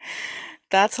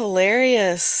 That's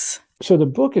hilarious. So the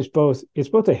book is both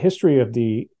a history of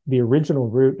the original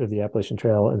route of the Appalachian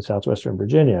Trail in southwestern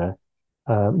Virginia,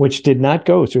 which did not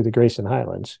go through the Grayson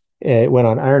Highlands. It went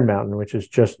on Iron Mountain, which is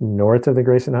just north of the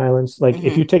Grayson Highlands. Like,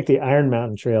 if you take the Iron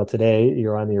Mountain Trail today,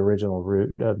 you're on the original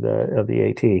route of the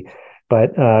AT.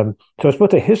 But so it's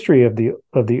both a history of the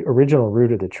original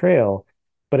route of the trail,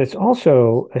 but it's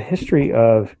also a history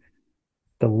of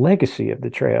the legacy of the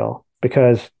trail,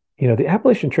 because the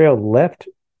Appalachian Trail left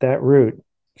that route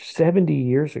 70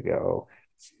 years ago,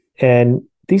 and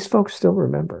these folks still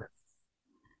remember.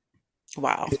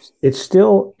 Wow. It's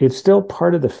still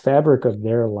part of the fabric of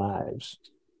their lives,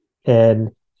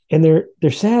 and they're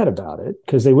sad about it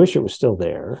because they wish it was still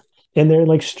there. And they're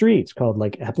like streets called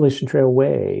like Appalachian Trail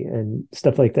Way and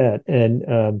stuff like that.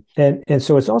 And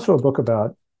so it's also a book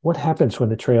about what happens when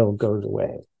the trail goes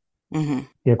away.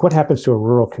 Mm-hmm. What happens to a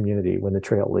rural community when the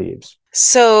trail leaves?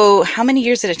 So, how many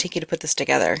years did it take you to put this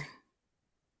together?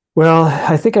 Well,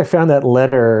 I think I found that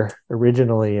letter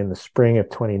originally in the spring of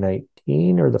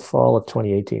 2019 or the fall of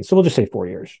 2018. So we'll just say 4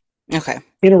 years. Okay.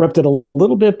 Interrupted a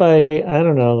little bit by, I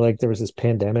don't know, like there was this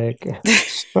pandemic.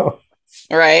 So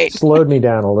Right. slowed me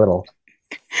down a little.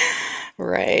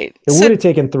 Right. It would have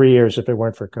taken 3 years if it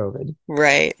weren't for COVID.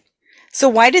 Right. So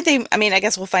why did they, I mean, I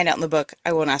guess we'll find out in the book.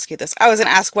 I won't ask you this. I was going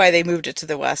to ask why they moved it to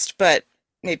the West, but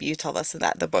maybe you tell us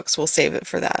that in the books. We'll save it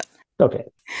for that. Okay.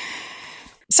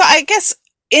 So I guess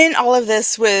in all of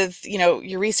this with,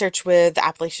 your research with the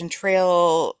Appalachian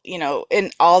Trail,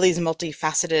 in all these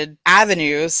multifaceted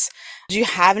avenues, do you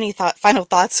have any final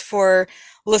thoughts for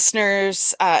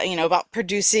listeners, about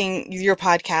producing your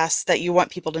podcast that you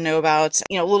want people to know about,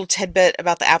 a little tidbit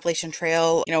about the Appalachian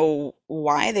Trail,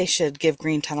 why they should give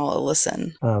Green Tunnel a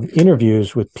listen?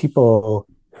 Interviews with people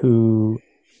who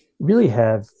really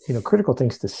have, critical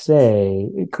things to say,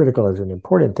 critical as in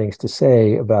important things to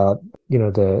say about,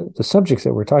 the subjects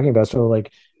that we're talking about. So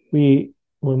like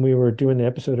when we were doing the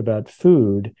episode about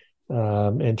food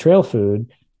and trail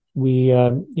food, we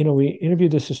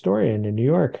interviewed this historian in New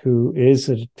York who is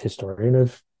a historian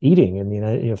of eating in the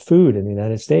United, food in the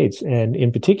United States. And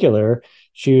in particular,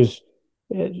 she was,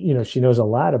 she knows a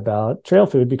lot about trail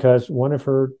food because one of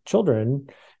her children,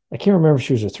 I can't remember if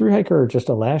she was a thru hiker or just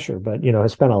a lasher, but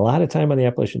has spent a lot of time on the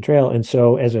Appalachian Trail. And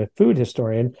so as a food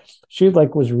historian, she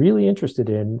was really interested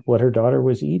in what her daughter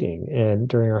was eating and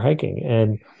during her hiking.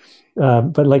 And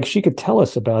but she could tell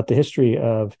us about the history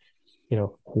of,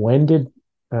 when did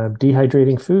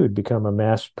dehydrating food become a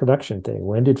mass production thing?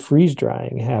 When did freeze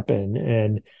drying happen?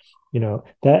 And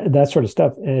that sort of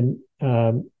stuff. And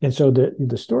so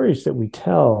the stories that we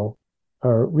tell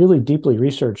are really deeply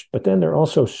researched, but then they're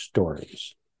also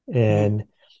stories. And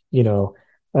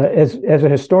as a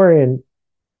historian,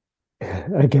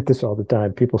 I get this all the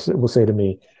time. People will say to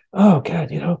me, "Oh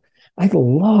God, I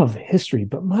love history,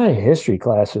 but my history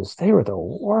classes, they were the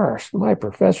worst. My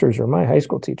professors or my high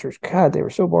school teachers, God, they were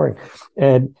so boring."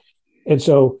 And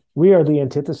so we are the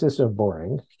antithesis of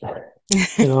boring.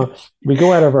 We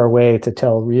go out of our way to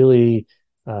tell really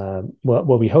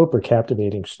what we hope are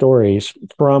captivating stories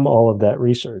from all of that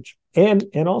research. And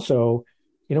also,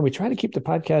 we try to keep the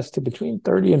podcast to between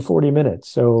 30 and 40 minutes.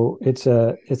 So it's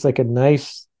like a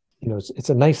nice, it's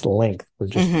a nice length. We're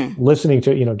just listening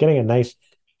to, getting a nice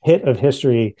hit of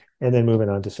history and then moving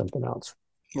on to something else.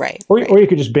 Right. Or you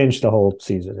could just binge the whole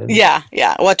season. Yeah.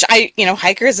 Which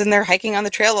hikers and they're hiking on the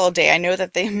trail all day. I know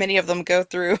that many of them go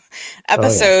through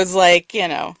episodes like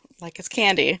it's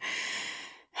candy.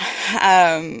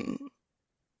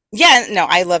 Yeah, no,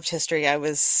 I loved history. I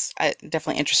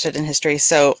definitely interested in history.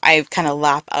 So I kind of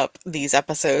lap up these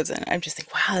episodes and I'm just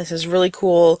like, wow, this is really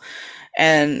cool.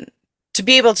 And to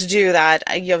be able to do that,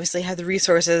 you obviously have the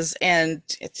resources and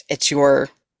it's your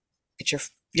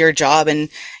job and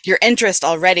your interest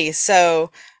already.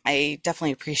 So I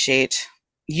definitely appreciate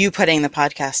you putting the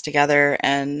podcast together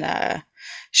and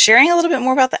sharing a little bit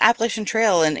more about the Appalachian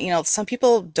Trail. And, some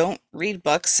people don't read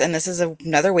books, and this is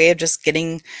another way of just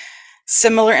getting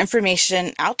similar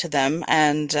information out to them.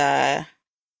 And yeah,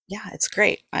 it's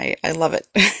great. I love it.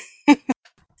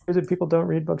 Is it people don't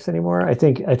read books anymore? I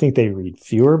think they read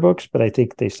fewer books, but I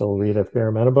think they still read a fair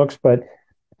amount of books. But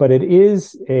it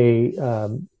is a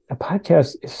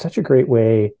podcast is such a great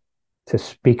way to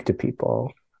speak to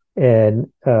people.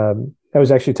 And I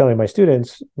was actually telling my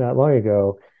students not long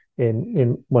ago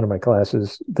in one of my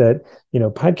classes that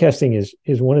podcasting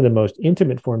is one of the most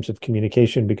intimate forms of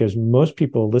communication because most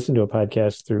people listen to a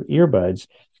podcast through earbuds,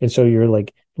 and so you're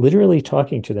like literally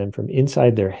talking to them from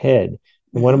inside their head.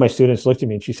 And one of my students looked at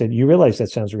me and she said, "You realize that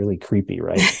sounds really creepy,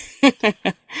 right?"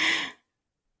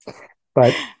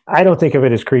 But I don't think of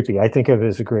it as creepy. I think of it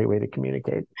as a great way to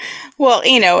communicate. Well,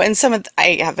 and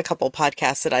I have a couple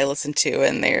podcasts that I listen to,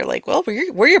 and they're like, "Well,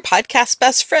 we're your podcast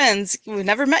best friends. We've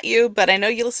never met you, but I know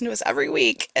you listen to us every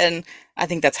week." And I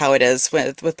think that's how it is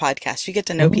with podcasts. You get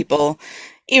to know people,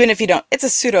 even if you don't. It's a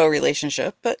pseudo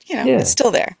relationship, but it's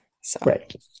still there. So.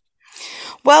 Right.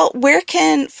 Well, where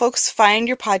can folks find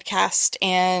your podcast?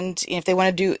 And if they want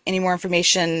to do any more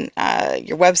information,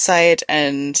 your website,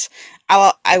 and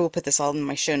I will put this all in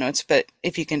my show notes, but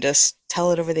if you can just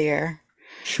tell it over the air.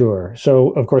 Sure.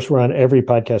 So, of course, we're on every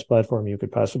podcast platform you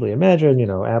could possibly imagine,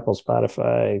 Apple,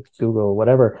 Spotify, Google,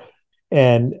 whatever.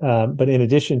 And, but in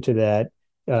addition to that,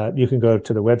 you can go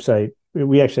to the website.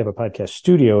 We actually have a podcast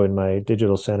studio in my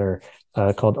digital center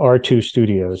called R2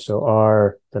 Studios. So,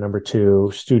 R, the number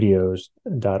two,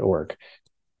 studios.org.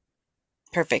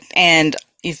 Perfect. And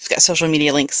you've got social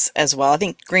media links as well. I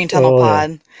think Green Tunnel Oh, yeah.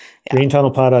 Pod. Yeah. Green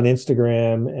Tunnel Pod on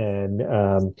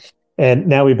Instagram, and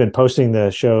now we've been posting the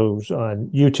shows on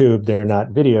YouTube. They're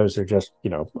not videos; they're just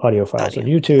audio files on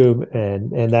Audio. YouTube,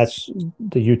 and that's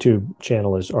the YouTube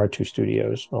channel is R2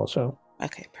 Studios also.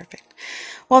 Okay, perfect.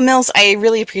 Well, Mills, I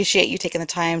really appreciate you taking the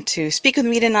time to speak with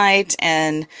me tonight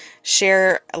and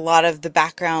share a lot of the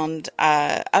background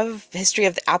of history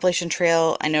of the Appalachian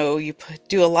Trail. I know you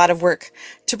do a lot of work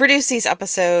to produce these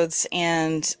episodes,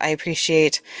 and I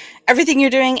appreciate everything you're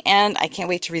doing, and I can't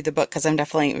wait to read the book because I'm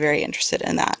definitely very interested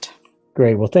in that.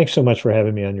 Great. Well, thanks so much for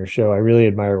having me on your show. I really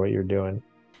admire what you're doing.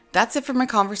 That's it for my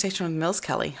conversation with Mills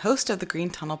Kelly, host of the Green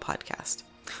Tunnel Podcast.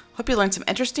 Hope you learned some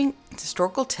interesting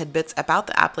historical tidbits about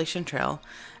the Appalachian Trail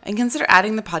and consider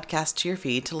adding the podcast to your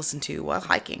feed to listen to while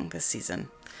hiking this season.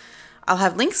 I'll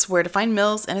have links where to find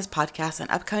Mills and his podcast and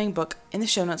upcoming book in the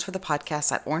show notes for the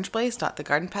podcast at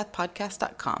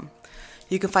orangeblaze.thegardenpathpodcast.com.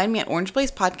 You can find me at Orange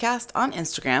Blaze Podcast on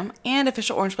Instagram and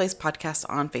Official Orange Blaze Podcast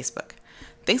on Facebook.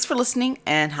 Thanks for listening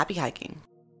and happy hiking.